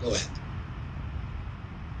 Bhalla, go ahead.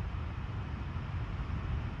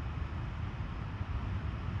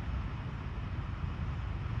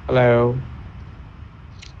 Hello.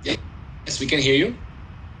 Yes, we can hear you.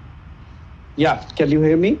 Yeah, can you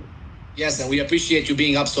hear me? Yes, and we appreciate you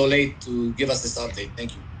being up so late to give us this update.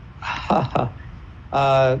 Thank you.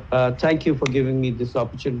 Thank you for giving me this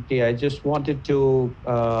opportunity. I just wanted to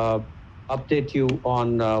update you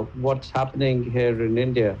on what's happening here in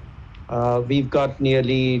India. We've got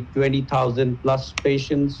nearly 20,000 plus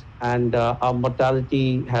patients, and our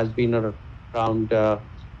mortality has been around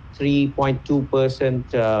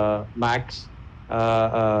 3.2% max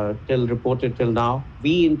reported till now.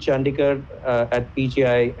 We in Chandigarh at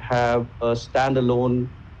PGI have a standalone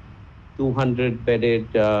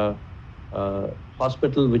 200-bedded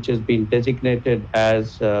hospital, which has been designated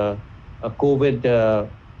as a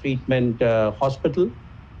COVID treatment hospital.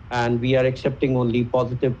 And we are accepting only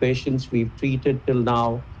positive patients. We've treated till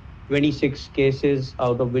now 26 cases,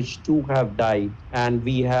 out of which 2 have died. And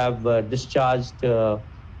we have discharged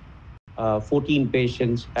 14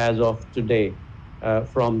 patients as of today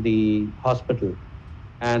from the hospital.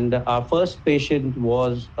 And our first patient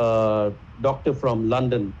was a doctor from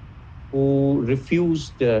London who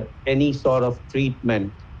refused any sort of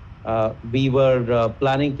treatment. We were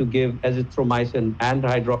planning to give azithromycin and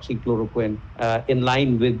hydroxychloroquine in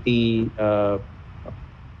line with the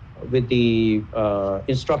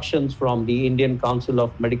instructions from the Indian Council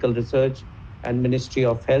of Medical Research and Ministry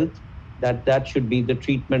of Health that should be the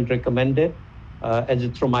treatment recommended,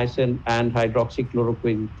 azithromycin and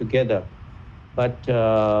hydroxychloroquine together. But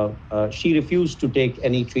she refused to take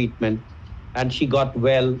any treatment, and she got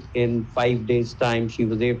well in 5 days' time. She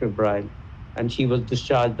was afebrile, and she was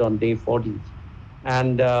discharged on day 40.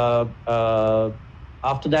 And after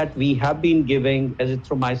that, we have been giving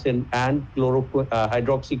azithromycin and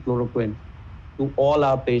hydroxychloroquine to all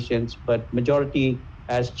our patients, but majority,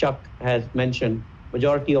 as Chuck has mentioned,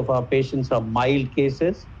 majority of our patients are mild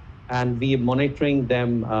cases, and we are monitoring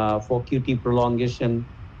them for QT prolongation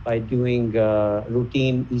by doing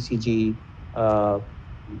routine ECG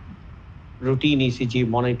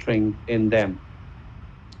monitoring in them.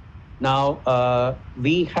 Now,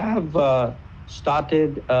 we have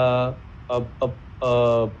started a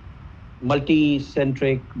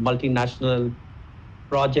multi-centric, multinational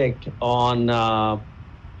project on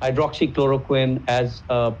hydroxychloroquine as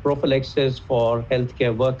a prophylaxis for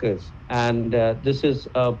healthcare workers. And this is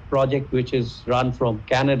a project which is run from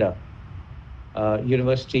Canada,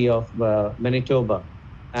 University of Manitoba.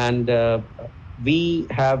 And we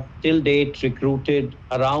have till date recruited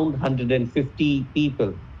around 150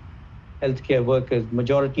 people, healthcare workers,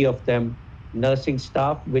 majority of them nursing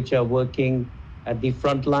staff, which are working at the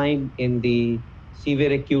front line in the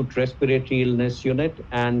severe acute respiratory illness unit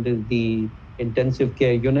and the intensive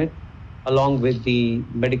care unit, along with the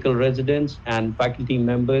medical residents and faculty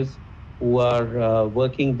members who are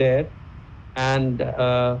working there. And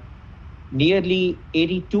nearly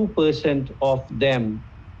 82% of them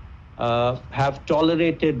have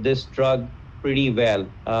tolerated this drug pretty well.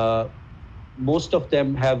 Most of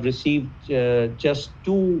them have received just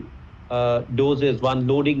 2 doses, 1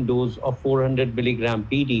 loading dose of 400 milligram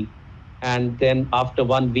PD, and then after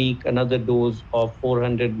 1 week, another dose of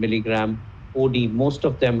 400 milligram OD. Most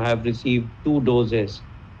of them have received 2 doses.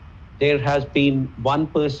 There has been 1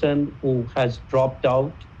 person who has dropped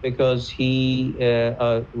out because he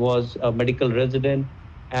was a medical resident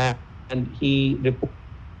and he reported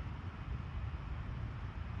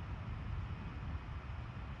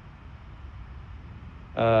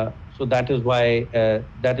so that is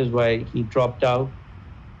why he dropped out.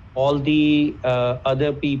 All the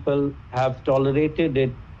other people have tolerated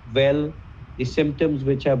it well. The symptoms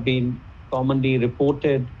which have been commonly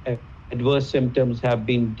reported, adverse symptoms, have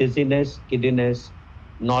been dizziness, giddiness,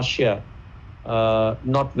 nausea.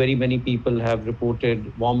 Not very many people have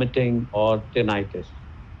reported vomiting or tinnitus.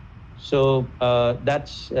 So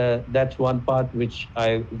that's one part which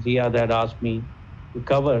Ziad had asked me to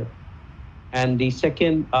cover. And the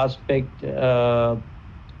second aspect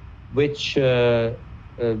which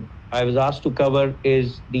I was asked to cover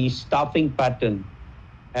is the staffing pattern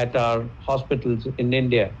at our hospitals in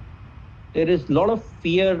India. There is a lot of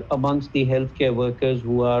fear amongst the healthcare workers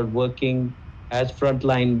who are working as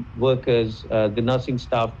frontline workers, the nursing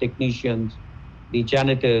staff, technicians, the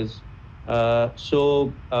janitors.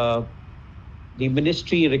 So the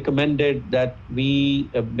ministry recommended that we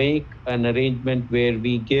make an arrangement where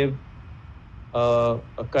we give a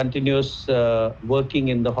continuous working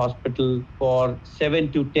in the hospital for 7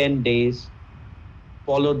 to 10 days,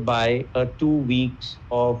 followed by 2 weeks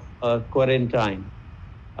of quarantine.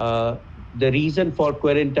 The reason for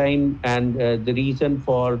quarantine and the reason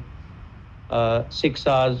for 6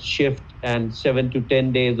 hours shift and 7 to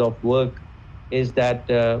 10 days of work is that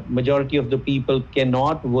majority of the people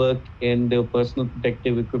cannot work in the personal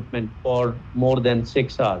protective equipment for more than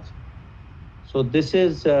 6 hours. So this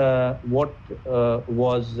is what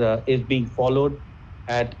is being followed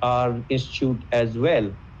at our institute as well.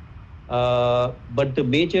 But the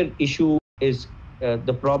major issue is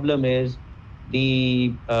the problem is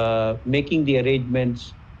the making the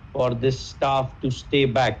arrangements for this staff to stay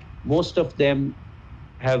back. Most of them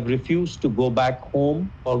have refused to go back home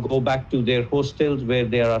or go back to their hostels where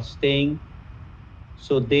they are staying.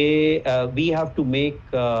 So we have to make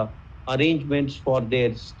arrangements for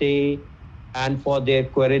their stay and for their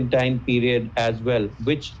quarantine period as well,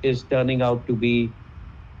 which is turning out to be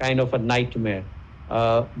kind of a nightmare.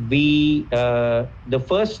 The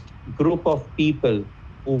first group of people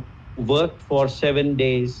who worked for 7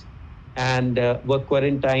 days and were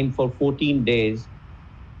quarantined for 14 days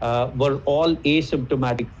were all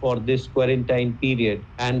asymptomatic for this quarantine period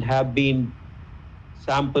and have been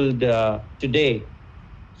sampled today.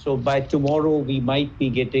 So by tomorrow, we might be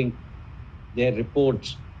getting their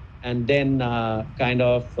reports, and then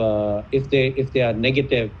if they are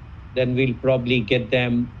negative, then we'll probably get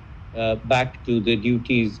them back to the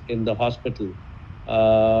duties in the hospital.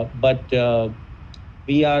 But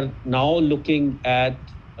we are now looking at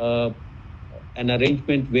an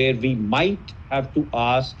arrangement where we might have to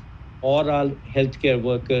ask all our healthcare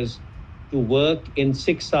workers to work in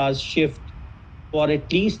 6 hours shift for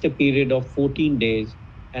at least a period of 14 days,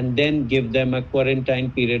 and then give them a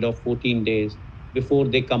quarantine period of 14 days before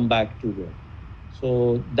they come back to work.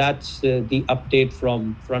 So that's the update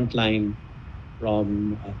from Frontline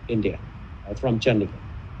from India, from Chandigarh.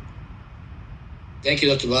 Thank you,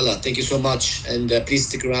 Dr. Bhalla. Thank you so much. And please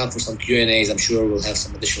stick around for some Q&As. I'm sure we'll have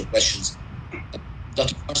some additional questions.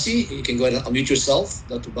 Dr. Farcy, you can go ahead and unmute yourself.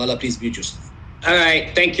 Dr. Bhalla, please mute yourself. All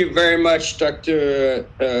right. Thank you very much, Dr.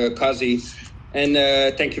 Qazi. And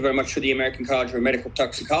thank you very much for the American College of Medical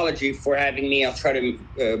Toxicology for having me. I'll try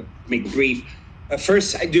to make brief.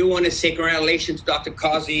 First, I do want to say congratulations to Dr.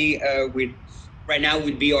 Qazi. Right now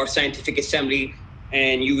would be our scientific assembly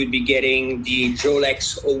and you would be getting the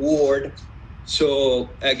Jolex Award. So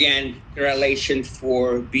again, congratulations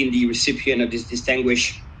for being the recipient of this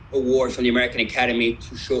distinguished award from the American Academy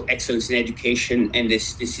to show excellence in education. And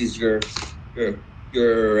this is your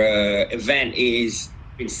event is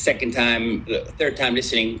been third time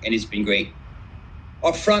listening, and it's been great.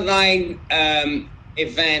 Our frontline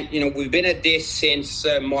event, we've been at this since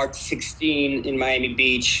March 16 in Miami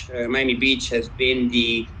Beach. Miami Beach has been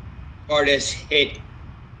the hardest hit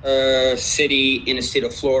city in the state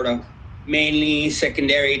of Florida, mainly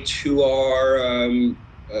secondary to our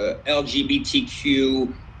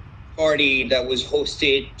LGBTQ party that was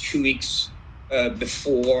hosted 2 weeks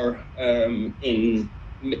before in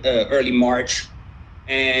early March.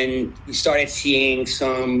 And we started seeing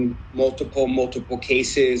some multiple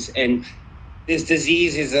cases. And this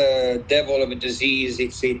disease is a devil of a disease.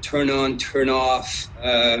 It's a turn on, turn off.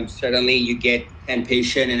 Suddenly you get 10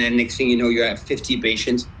 patients, and then next thing you know, you have 50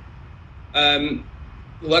 patients.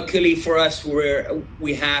 Luckily for us,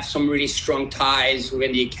 we have some really strong ties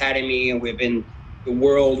within the academy and within the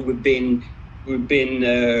world. We've been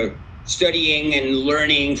studying and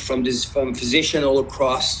learning from physicians all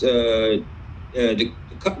across the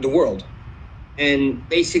world. And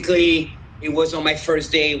basically, it was on my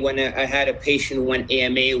first day when I had a patient who went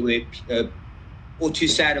AMA with O2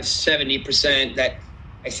 sat of 70% that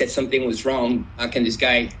I said something was wrong. How can this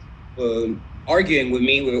guy arguing with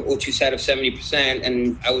me with O2 sat of 70%?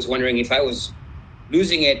 And I was wondering if I was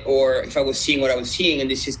losing it or if I was seeing what I was seeing. And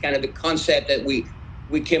this is kind of the concept that we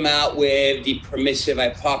came out with, the permissive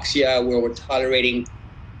hypoxia, where we're tolerating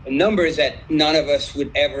numbers that none of us would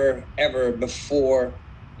ever before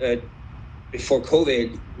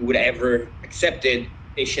COVID would ever accepted.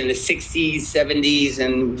 Patient in the 60s, 70s,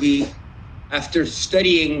 and we, after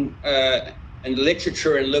studying and the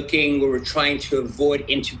literature and looking, we were trying to avoid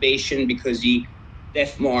intubation because the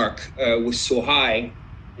death mark was so high.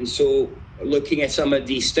 And so looking at some of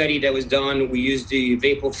the study that was done, we used the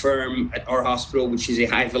Vapotherm at our hospital, which is a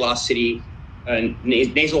high velocity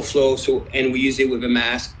nasal flow. And we used it with a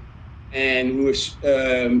mask. And we were,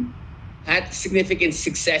 had significant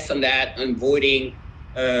success on that, avoiding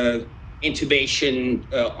intubation,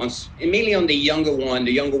 mainly on the younger one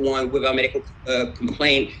with our medical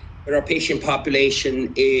complaint. But our patient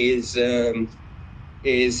population is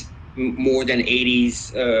more than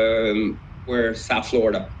 80s, where South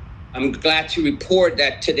Florida. I'm glad to report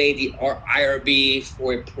that today our IRB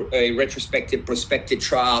for a retrospective prospective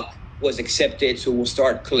trial was accepted. So we'll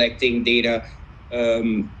start collecting data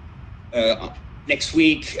this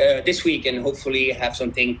week, and hopefully have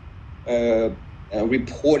something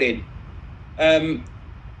reported.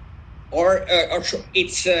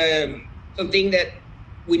 It's something that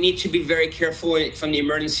we need to be very careful from the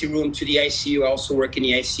emergency room to the ICU. I also work in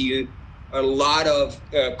the ICU. A lot of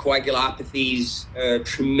coagulopathies,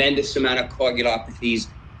 tremendous amount of coagulopathies.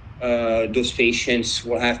 Those patients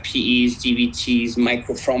will have PEs, DVTs,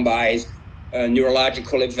 microthrombi,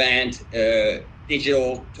 neurological event,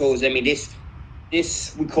 digital toes. I mean, this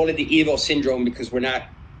we call it the evil syndrome because we're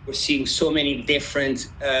seeing so many different,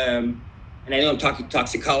 and I know I'm talking to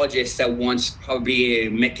toxicologists that wants probably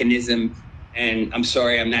a mechanism, and I'm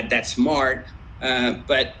sorry, I'm not that smart,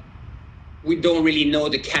 but we don't really know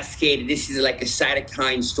the cascade. This is like a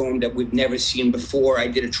cytokine storm that we've never seen before. I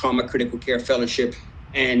did a trauma critical care fellowship,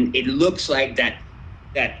 and it looks like that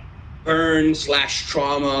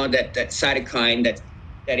burn/trauma, that cytokine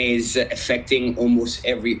that is affecting almost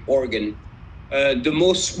every organ.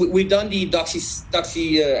 We've done the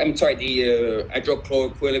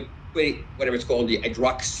hydroxychloroquine, whatever it's called, the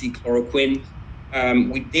hydroxychloroquine.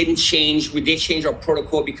 We did change our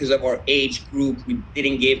protocol because of our age group. We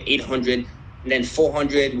didn't give 800, and then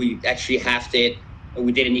 400, we actually halved it.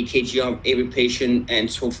 We did an EKG of every patient, and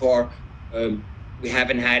so far, we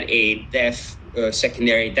haven't had a death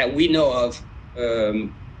secondary that we know of.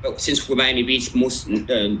 But since we're Miami Beach, most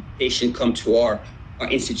patients come to our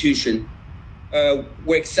institution.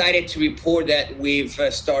 We're excited to report that we've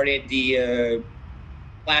started the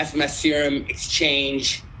plasma serum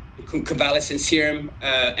exchange, the convalescent serum,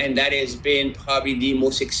 and that has been probably the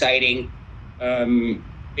most exciting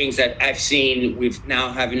things that I've seen. We've now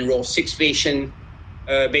have enrolled 6 patients.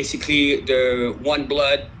 Basically, the one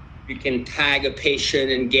blood, you can tag a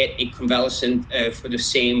patient and get a convalescent for the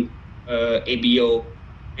same ABO,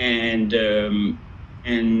 and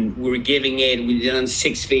we're giving it. We did on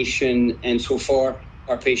 6 patients, and so far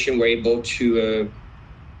our patients were able to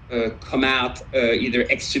come out either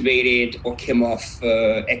extubated or came off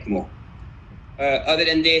ECMO. Other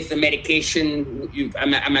than this, the medication,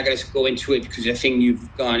 I'm not going to go into it because I think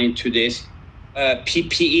you've gone into this.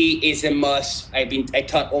 PPE is a must. I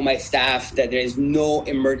taught all my staff that there is no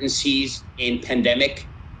emergencies in pandemic.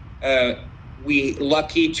 We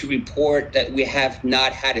lucky to report that we have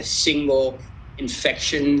not had a single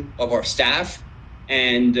infection of our staff,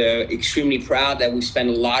 and extremely proud that we spent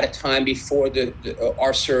a lot of time before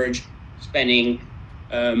our surge, spending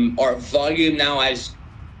our volume now has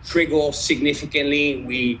triggered significantly.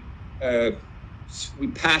 We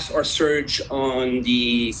passed our surge on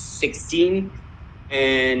the 16th,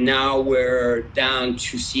 and now we're down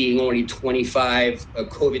to seeing only 25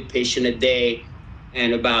 COVID patients a day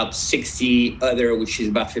and about 60 other, which is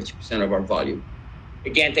about 50% of our volume.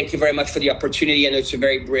 Again, thank you very much for the opportunity. I know it's a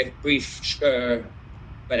very brief,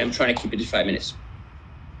 but I'm trying to keep it to 5 minutes.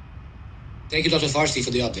 Thank you, Dr. Farcy,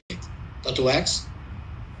 for the update. Dr. Wax?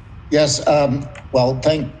 Yes, well,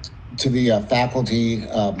 thank to the faculty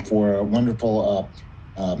for wonderful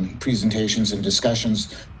presentations and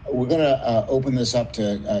discussions. We're going to open this up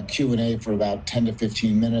to Q&A for about 10 to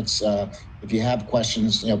 15 minutes. If you have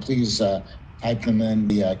questions, please type them in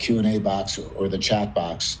the Q&A box or the chat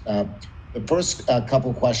box. The first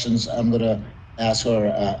couple questions I'm going to ask our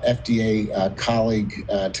FDA colleague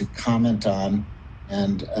to comment on,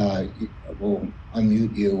 and we'll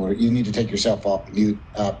unmute you, or you need to take yourself off mute.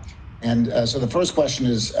 So the first question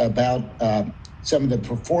is about some of the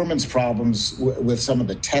performance problems with some of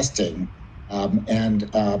the testing, and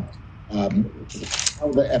how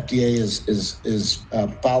the FDA is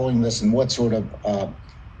following this, and what sort of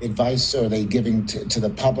advice are they giving to the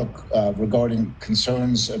public regarding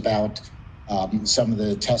concerns about some of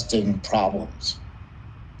the testing problems?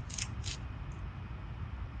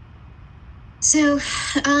 So,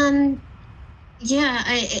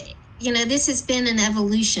 this has been an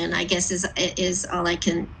evolution, I guess, is all I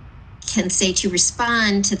can say to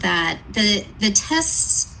respond to that. The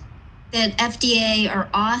tests that FDA are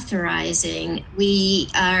authorizing,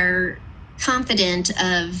 we are confident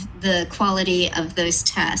of the quality of those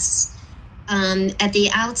tests. At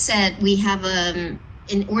the outset, we have in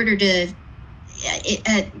order to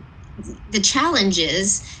the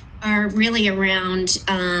challenges are really around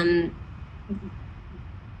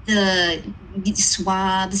the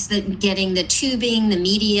swabs, getting the tubing, the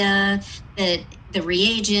media, the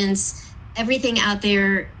reagents, everything out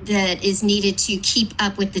there that is needed to keep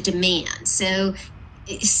up with the demand. So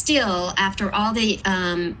still, after all the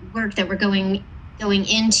work that we're going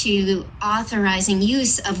into authorizing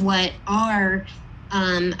use of what are,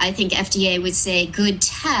 I think FDA would say, good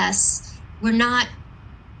tests, we're not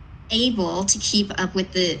able to keep up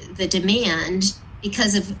with the demand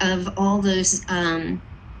because of all those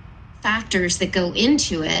factors that go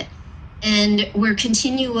into it. And we're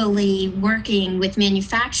continually working with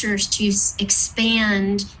manufacturers to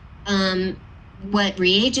expand what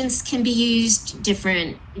reagents can be used,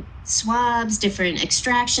 different swabs, different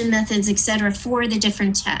extraction methods, et cetera, for the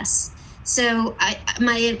different tests. So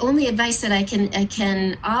my only advice that I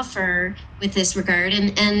can offer with this regard,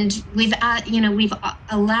 and we've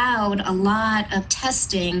allowed a lot of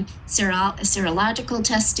testing, serological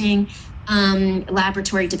testing,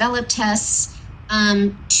 laboratory developed tests,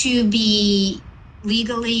 to be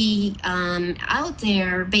legally out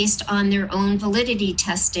there based on their own validity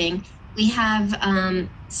testing. We have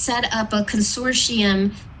set up a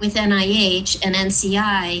consortium with NIH and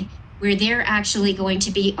NCI where they're actually going to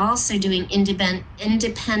be also doing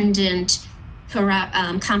independent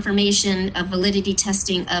confirmation of validity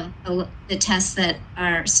testing of the tests that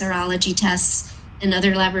are serology tests and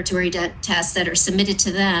other laboratory tests that are submitted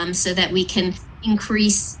to them, so that we can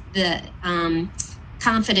increase the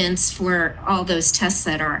confidence for all those tests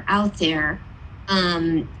that are out there.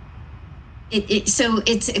 So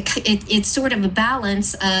it's sort of a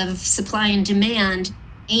balance of supply and demand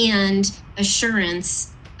and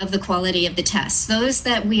assurance of the quality of the tests. Those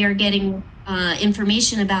that we are getting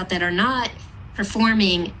information about that are not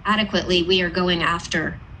performing adequately, we are going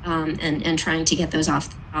after and trying to get those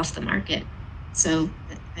off the market. So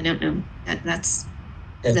I don't know, that's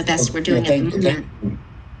the best we're doing at the moment.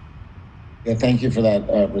 Thank you for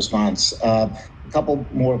that response. A couple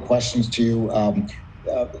more questions to you.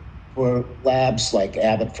 For labs like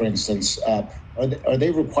Abbott, for instance, are they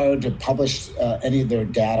required to publish any of their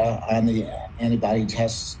data on the antibody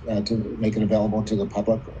tests to make it available to the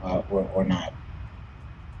public, or not?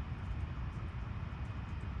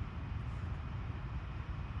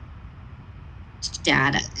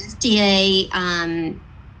 Data. FDA, and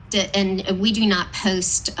we do not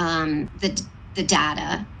post the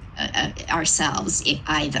data ourselves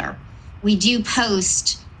either. We do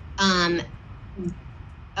post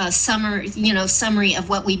a summary of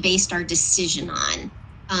what we based our decision on.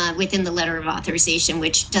 within the letter of authorization,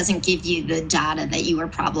 which doesn't give you the data that you were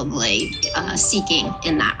probably seeking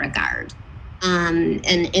in that regard. And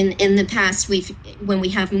in the past, when we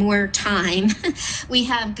have more time, we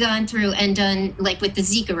have gone through and done, like with the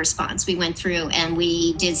Zika response, we went through and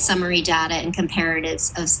we did summary data and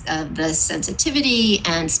comparatives of the sensitivity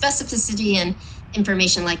and specificity and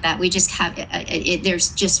information like that. We just have,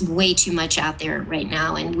 there's just way too much out there right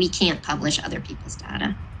now, and we can't publish other people's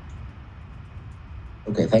data.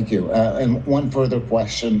 Okay, thank you. And one further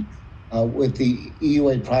question. With the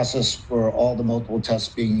EUA process for all the multiple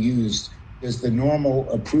tests being used, is the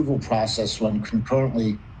normal approval process run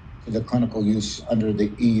concurrently to the clinical use under the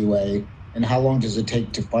EUA? And how long does it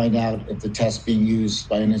take to find out if the test being used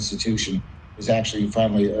by an institution is actually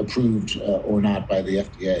finally approved or not by the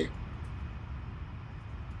FDA?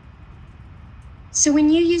 So when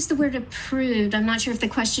you use the word approved, I'm not sure if the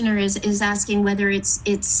questioner is asking whether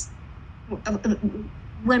it's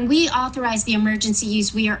when we authorize the emergency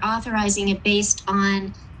use, we are authorizing it based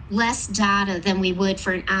on less data than we would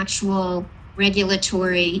for an actual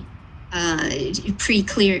regulatory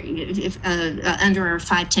pre-clear under our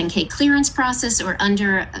 510K clearance process or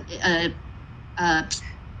under a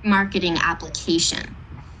marketing application.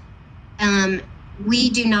 We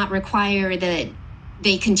do not require that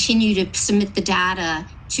they continue to submit the data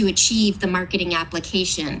to achieve the marketing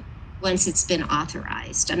application once it's been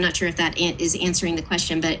authorized. I'm not sure if that is answering the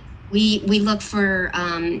question, but we look for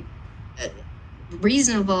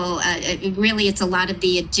reasonable, really it's a lot of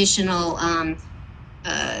the additional,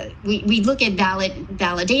 we look at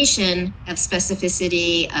validation of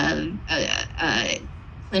specificity of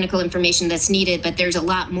clinical information that's needed, but there's a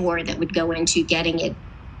lot more that would go into getting it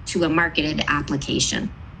to a marketed application.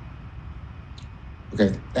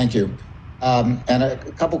 Okay, thank you. And a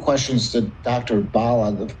couple questions to Dr.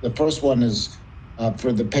 Bhalla. The first one is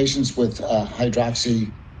for the patients with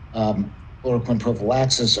hydroxychloroquine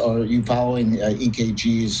prophylaxis, are you following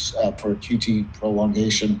EKGs for QT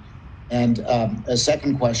prolongation? And a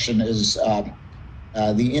second question is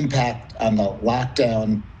the impact on the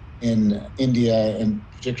lockdown in India, and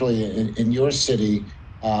particularly in your city.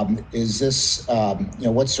 Is this,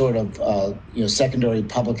 what sort of secondary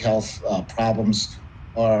public health problems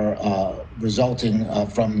are resulting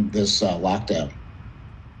from this lockdown?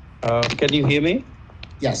 Can you hear me?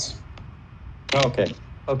 Yes. Okay.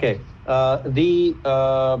 The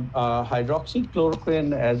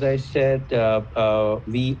hydroxychloroquine, as I said,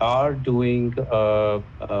 we are doing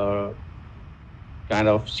kind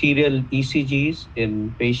of serial ECGs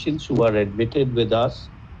in patients who are admitted with us,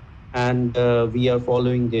 and we are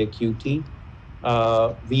following their QT.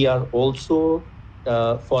 We are also,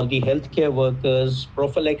 for the healthcare workers,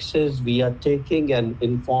 prophylaxis, we are taking an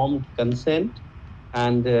informed consent,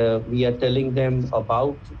 and we are telling them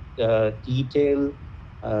about detailed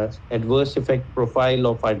adverse effect profile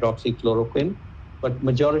of hydroxychloroquine, but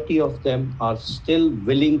majority of them are still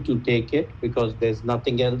willing to take it because there's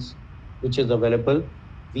nothing else which is available.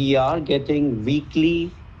 We are getting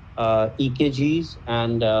weekly EKGs,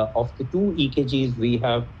 and of the 2 EKGs we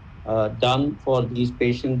have done for these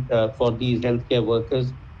patients, for these healthcare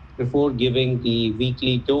workers before giving the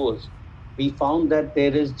weekly dose, we found that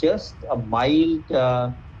there is just a mild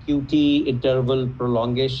QT interval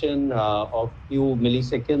prolongation of few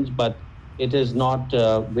milliseconds, but it is not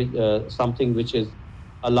something which is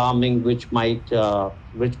alarming, which might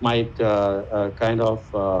kind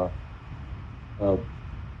of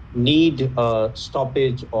need a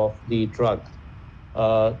stoppage of the drug.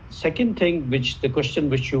 Second thing, which the question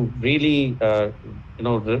which you really,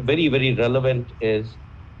 very, very relevant is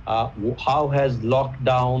how has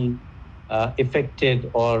lockdown affected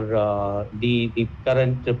or the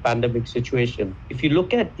current pandemic situation. If you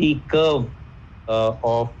look at the curve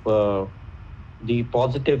of the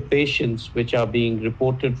positive patients which are being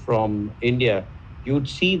reported from India, you'd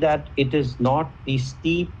see that it is not the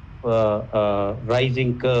steep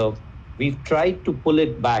rising curve. We've tried to pull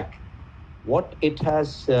it back. What it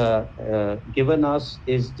has given us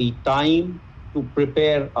is the time to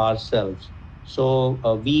prepare ourselves. So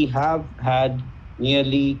we have had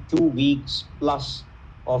nearly 2 weeks plus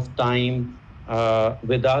of time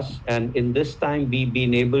with us, and in this time we've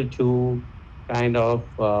been able to kind of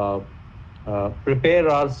prepare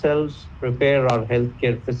ourselves, prepare our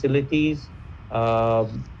healthcare facilities,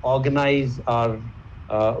 organize our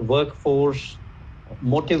workforce,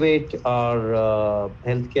 motivate our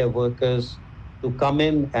healthcare workers to come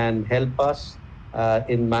in and help us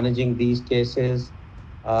in managing these cases,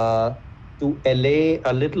 to allay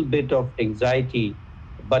a little bit of anxiety,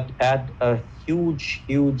 but at a huge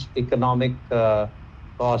economic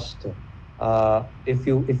cost. If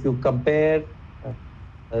you compare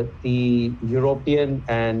the European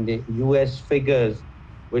and US figures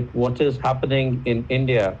with what is happening in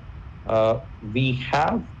India, we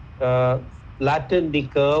have flattened the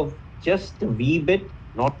curve just a wee bit,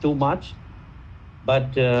 not too much,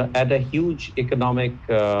 but at a huge economic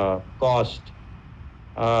cost.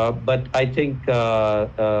 But I think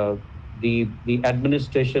the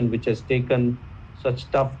administration which has taken such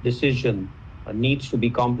tough decision needs to be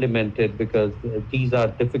complimented, because these are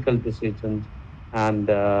difficult decisions, and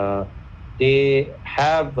they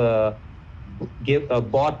have bought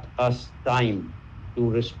us time to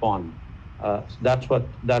respond. That's what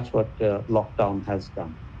lockdown has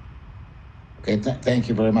done. Okay, thank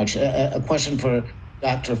you very much. A question for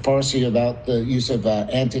Dr. Farcy about the use of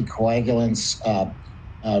anticoagulants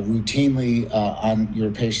routinely on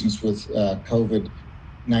your patients with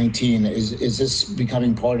COVID-19. Is this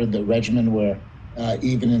becoming part of the regimen where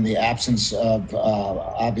even in the absence of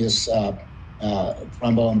obvious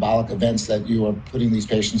thromboembolic events that you are putting these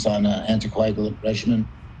patients on an anticoagulant regimen?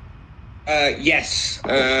 Yes,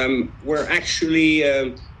 we're actually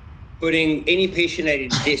putting any patient that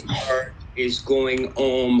is discharged is going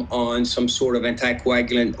home on some sort of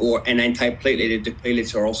anticoagulant or an antiplatelet. The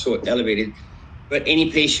platelets are also elevated. But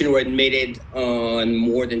any patient who are admitted on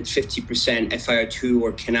more than 50% FiO2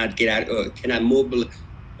 or cannot get out, cannot move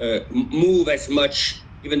as much,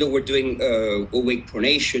 even though we're doing awake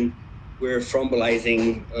pronation, we're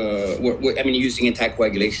thrombolizing, using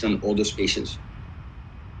anticoagulation on all those patients.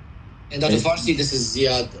 And Dr. Farcy, this is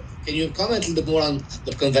Ziad. Can you comment a little bit more on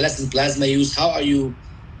the convalescent plasma use? How are you,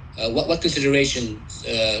 what considerations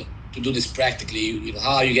to do this practically? You know,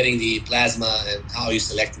 how are you getting the plasma, and how are you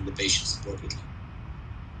selecting the patients appropriately?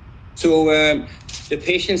 So the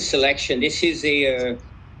patient selection, this is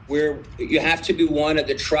where you have to be one at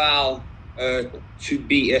the trial to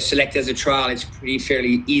be selected as a trial. It's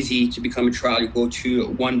fairly easy to become a trial. You go to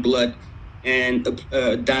One Blood and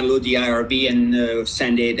download the IRB and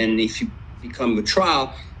send it. And if you become a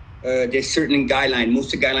trial, there's certain guideline.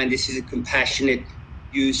 Most of the guideline, this is a compassionate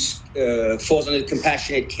use, falls under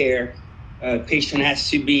compassionate care. Patient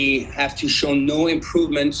have to show no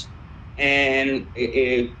improvements and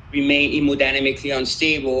remain hemodynamically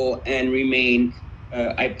unstable and remain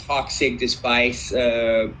hypoxic despite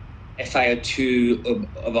FiO2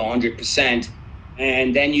 of 100%.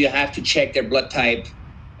 And then you have to check their blood type,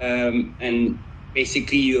 and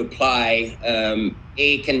basically you apply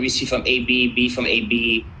A can receive from AB, B from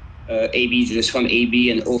AB, AB just from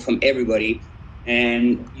AB, and O from everybody.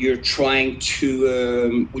 And you're trying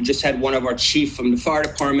to, we just had one of our chief from the fire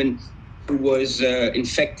department who was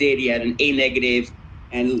infected. He had an A negative,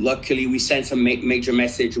 and luckily we sent some major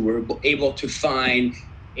message. We were able to find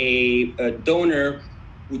a donor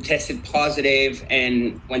who tested positive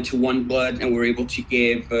and went to One Blood, and we were able to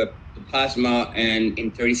give the plasma, and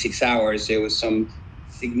in 36 hours there was some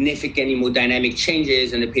significant hemodynamic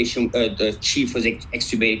changes, and the patient, the chief was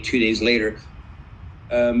extubated 2 days later.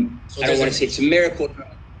 So I don't want to say it's a miracle.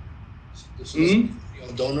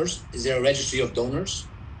 Of donors? Is there a registry of donors?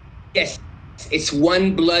 Yes, it's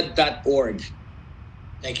oneblood.org.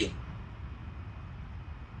 Thank you.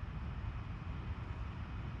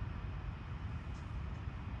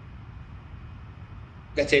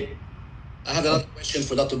 That's it. I have another question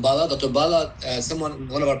for Dr. Bhalla. Dr. Bhalla,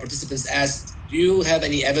 one of our participants asked, do you have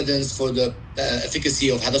any evidence for the efficacy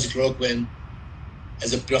of hydroxychloroquine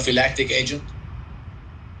as a prophylactic agent?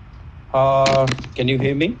 Can you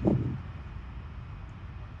hear me?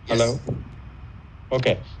 Yes. Hello?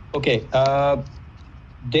 Okay.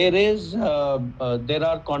 There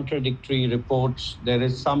are contradictory reports. There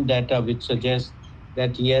is some data which suggests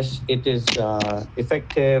that yes, it is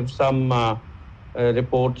effective. Some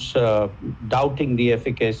reports doubting the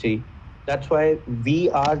efficacy. That's why we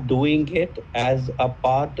are doing it as a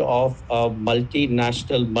part of a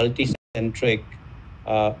multinational, multi-centric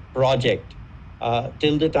project.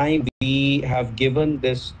 Till the time we have given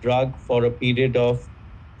this drug for a period of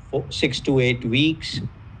 6 to 8 weeks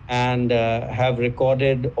and have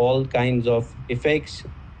recorded all kinds of effects.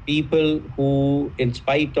 People who, in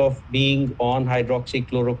spite of being on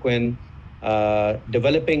hydroxychloroquine,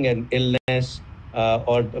 developing an illness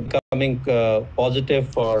or becoming positive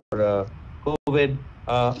for COVID,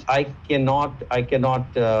 I cannot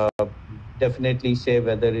definitely say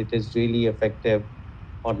whether it is really effective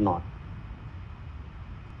or not.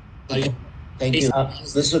 Thank you.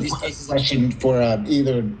 This is a question for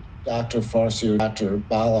either Dr. Farcy or Dr.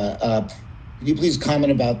 Bhalla. Can you please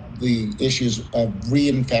comment about the issues of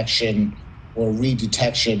reinfection or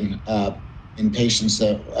redetection in patients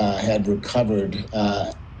that had recovered?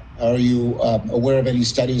 Are you aware of any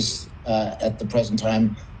studies at the present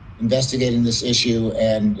time investigating this issue,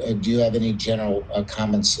 and do you have any general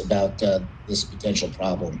comments about this potential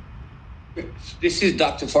problem? This is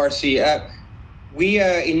Dr. Farcy. We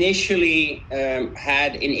initially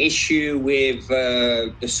had an issue with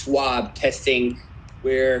the swab testing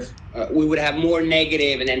where we would have more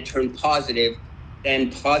negative and then turn positive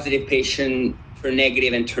than positive patient turn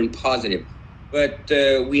negative and turn positive. But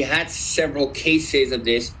we had several cases of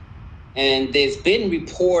this, and there's been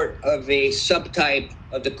report of a subtype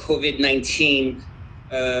of the COVID-19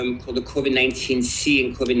 called the COVID-19C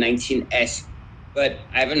and COVID-19S, but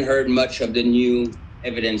I haven't heard much of the new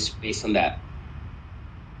evidence based on that.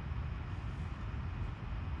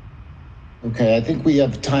 Okay, I think we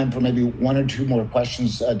have time for maybe one or two more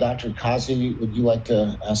questions. Dr. Kazi, would you like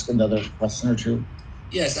to ask another question or two?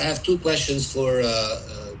 Yes, I have two questions for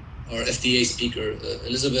our FDA speaker.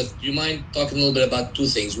 Elizabeth, do you mind talking a little bit about two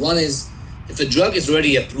things? One is, if a drug is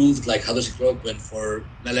already approved, like hydroxychloroquine for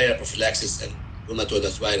malaria prophylaxis and rheumatoid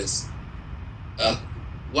arthritis,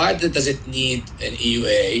 why does it need an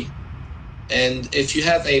EUA? And if you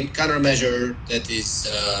have a countermeasure that is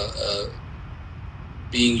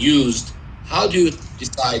being used, how do you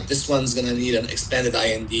decide this one's going to need an expanded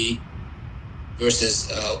IND versus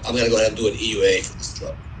I'm going to go ahead and do an EUA for this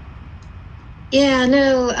drug? Yeah,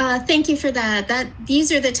 no, thank you for that.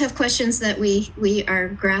 These are the tough questions that we are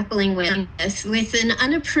grappling with. With an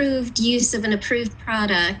unapproved use of an approved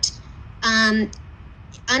product,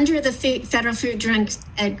 under the Federal Food, Drug,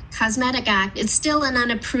 and Cosmetic Act, it's still an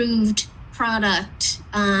unapproved product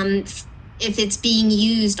if it's being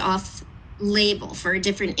used off-label for a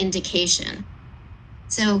different indication.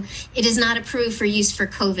 So it is not approved for use for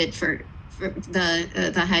COVID for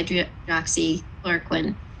the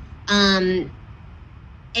hydroxychloroquine.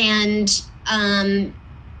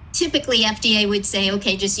 Typically FDA would say,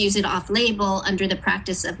 okay, just use it off-label under the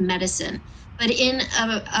practice of medicine. But in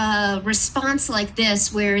a response like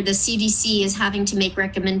this, where the CDC is having to make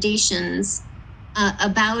recommendations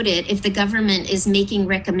about it, if the government is making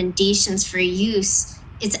recommendations for use,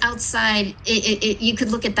 it's outside, you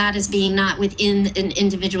could look at that as being not within an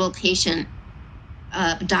individual patient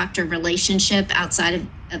doctor relationship, outside of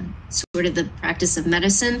sort of the practice of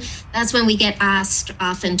medicine. That's when we get asked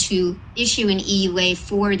often to issue an EUA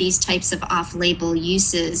for these types of off-label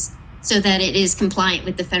uses so that it is compliant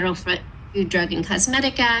with the Federal Food, Drug, and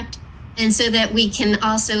Cosmetic Act, and so that we can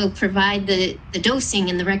also provide the dosing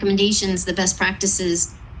and the recommendations, the best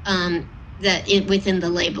practices within the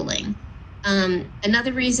labeling.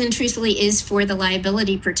 Another reason, truthfully, is for the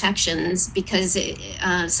liability protections, because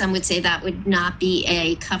some would say that would not be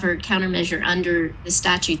a covered countermeasure under the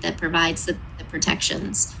statute that provides the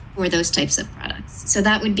protections for those types of products. So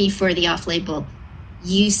that would be for the off-label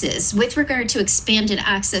uses. With regard to expanded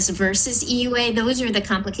access versus EUA, those are the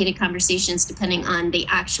complicated conversations depending on the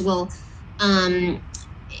actual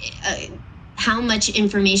how much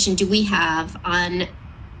information do we have on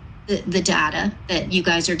the data that you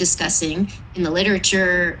guys are discussing in the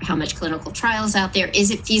literature, how much clinical trials out there.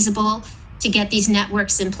 Is it feasible to get these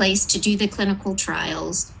networks in place to do the clinical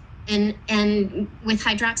trials? And with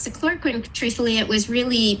hydroxychloroquine, truthfully, it was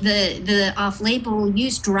really the off-label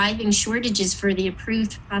use driving shortages for the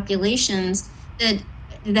approved populations that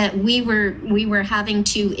we were having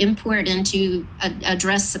to import and to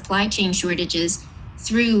address supply chain shortages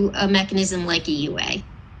through a mechanism like EUA.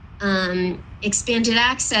 Expanded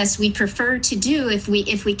access we prefer to do if we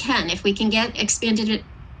can get expanded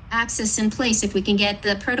access in place, if we can get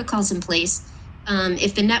the protocols in place,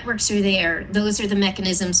 if the networks are there, those are the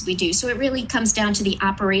mechanisms we do. So it really comes down to the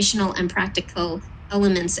operational and practical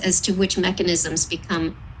elements as to which mechanisms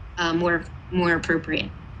become more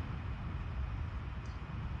appropriate.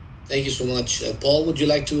 Thank you so much. Paul, would you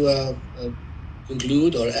like to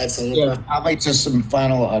conclude or add some? Yeah, I'd like just some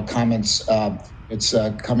final comments. It's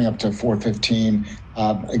coming up to 4:15.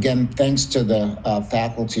 Again, thanks to the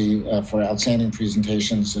faculty for outstanding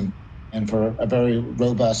presentations and for a very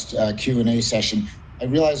robust Q&A session. I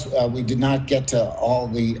realize we did not get to all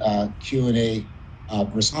the Q&A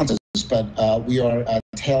responses, but we are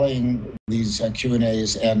tailing these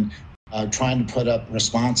Q&As and trying to put up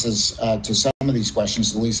responses to some of these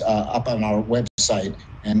questions, at least up on our website.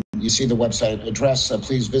 And you see the website address,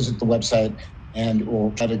 please visit the website, and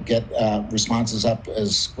we'll try to get responses up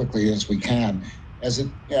as quickly as we can. As it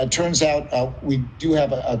turns out, we do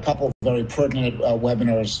have a couple of very pertinent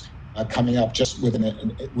webinars coming up just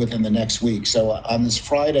within the next week. So on this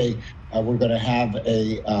Friday, we're going to have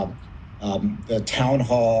the town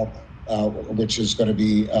hall, which is going to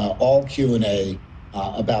be all Q&A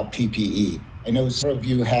about PPE. I know some of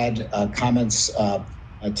you had comments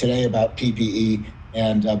today about PPE.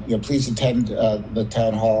 And please attend the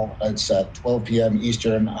town hall. It's 12 p.m.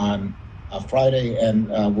 Eastern on Friday, and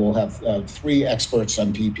we'll have 3 experts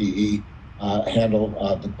on PPE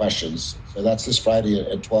handle the questions. So that's this Friday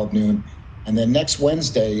at 12 noon. And then next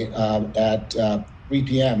Wednesday at 3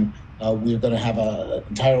 p.m., we're going to have an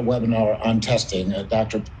entire webinar on testing.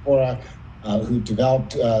 Dr. Pecora, who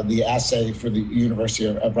developed the assay for the University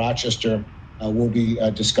of Rochester, will be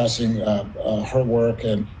discussing her work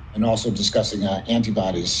and also discussing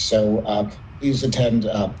antibodies. So please attend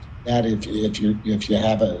that if you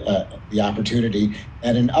have the opportunity.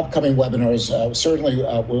 And in upcoming webinars, certainly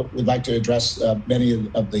we'd like to address many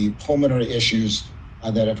of the pulmonary issues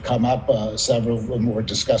that have come up. Several of them were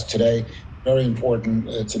discussed today. Very important.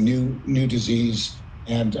 It's a new disease,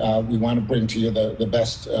 and we want to bring to you the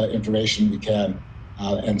best information we can.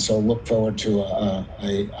 And so look forward to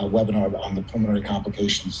a webinar on the pulmonary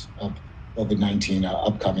complications of COVID-19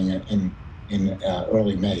 upcoming in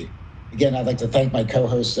early May. Again, I'd like to thank my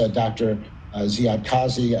co-host, Dr. Ziad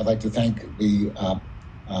Kazi. I'd like to thank the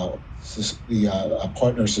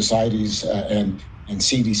partner societies and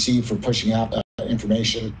CDC for pushing out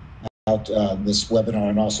information about this webinar,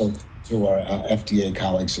 and also to our FDA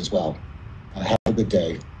colleagues as well. Have a good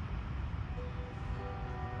day.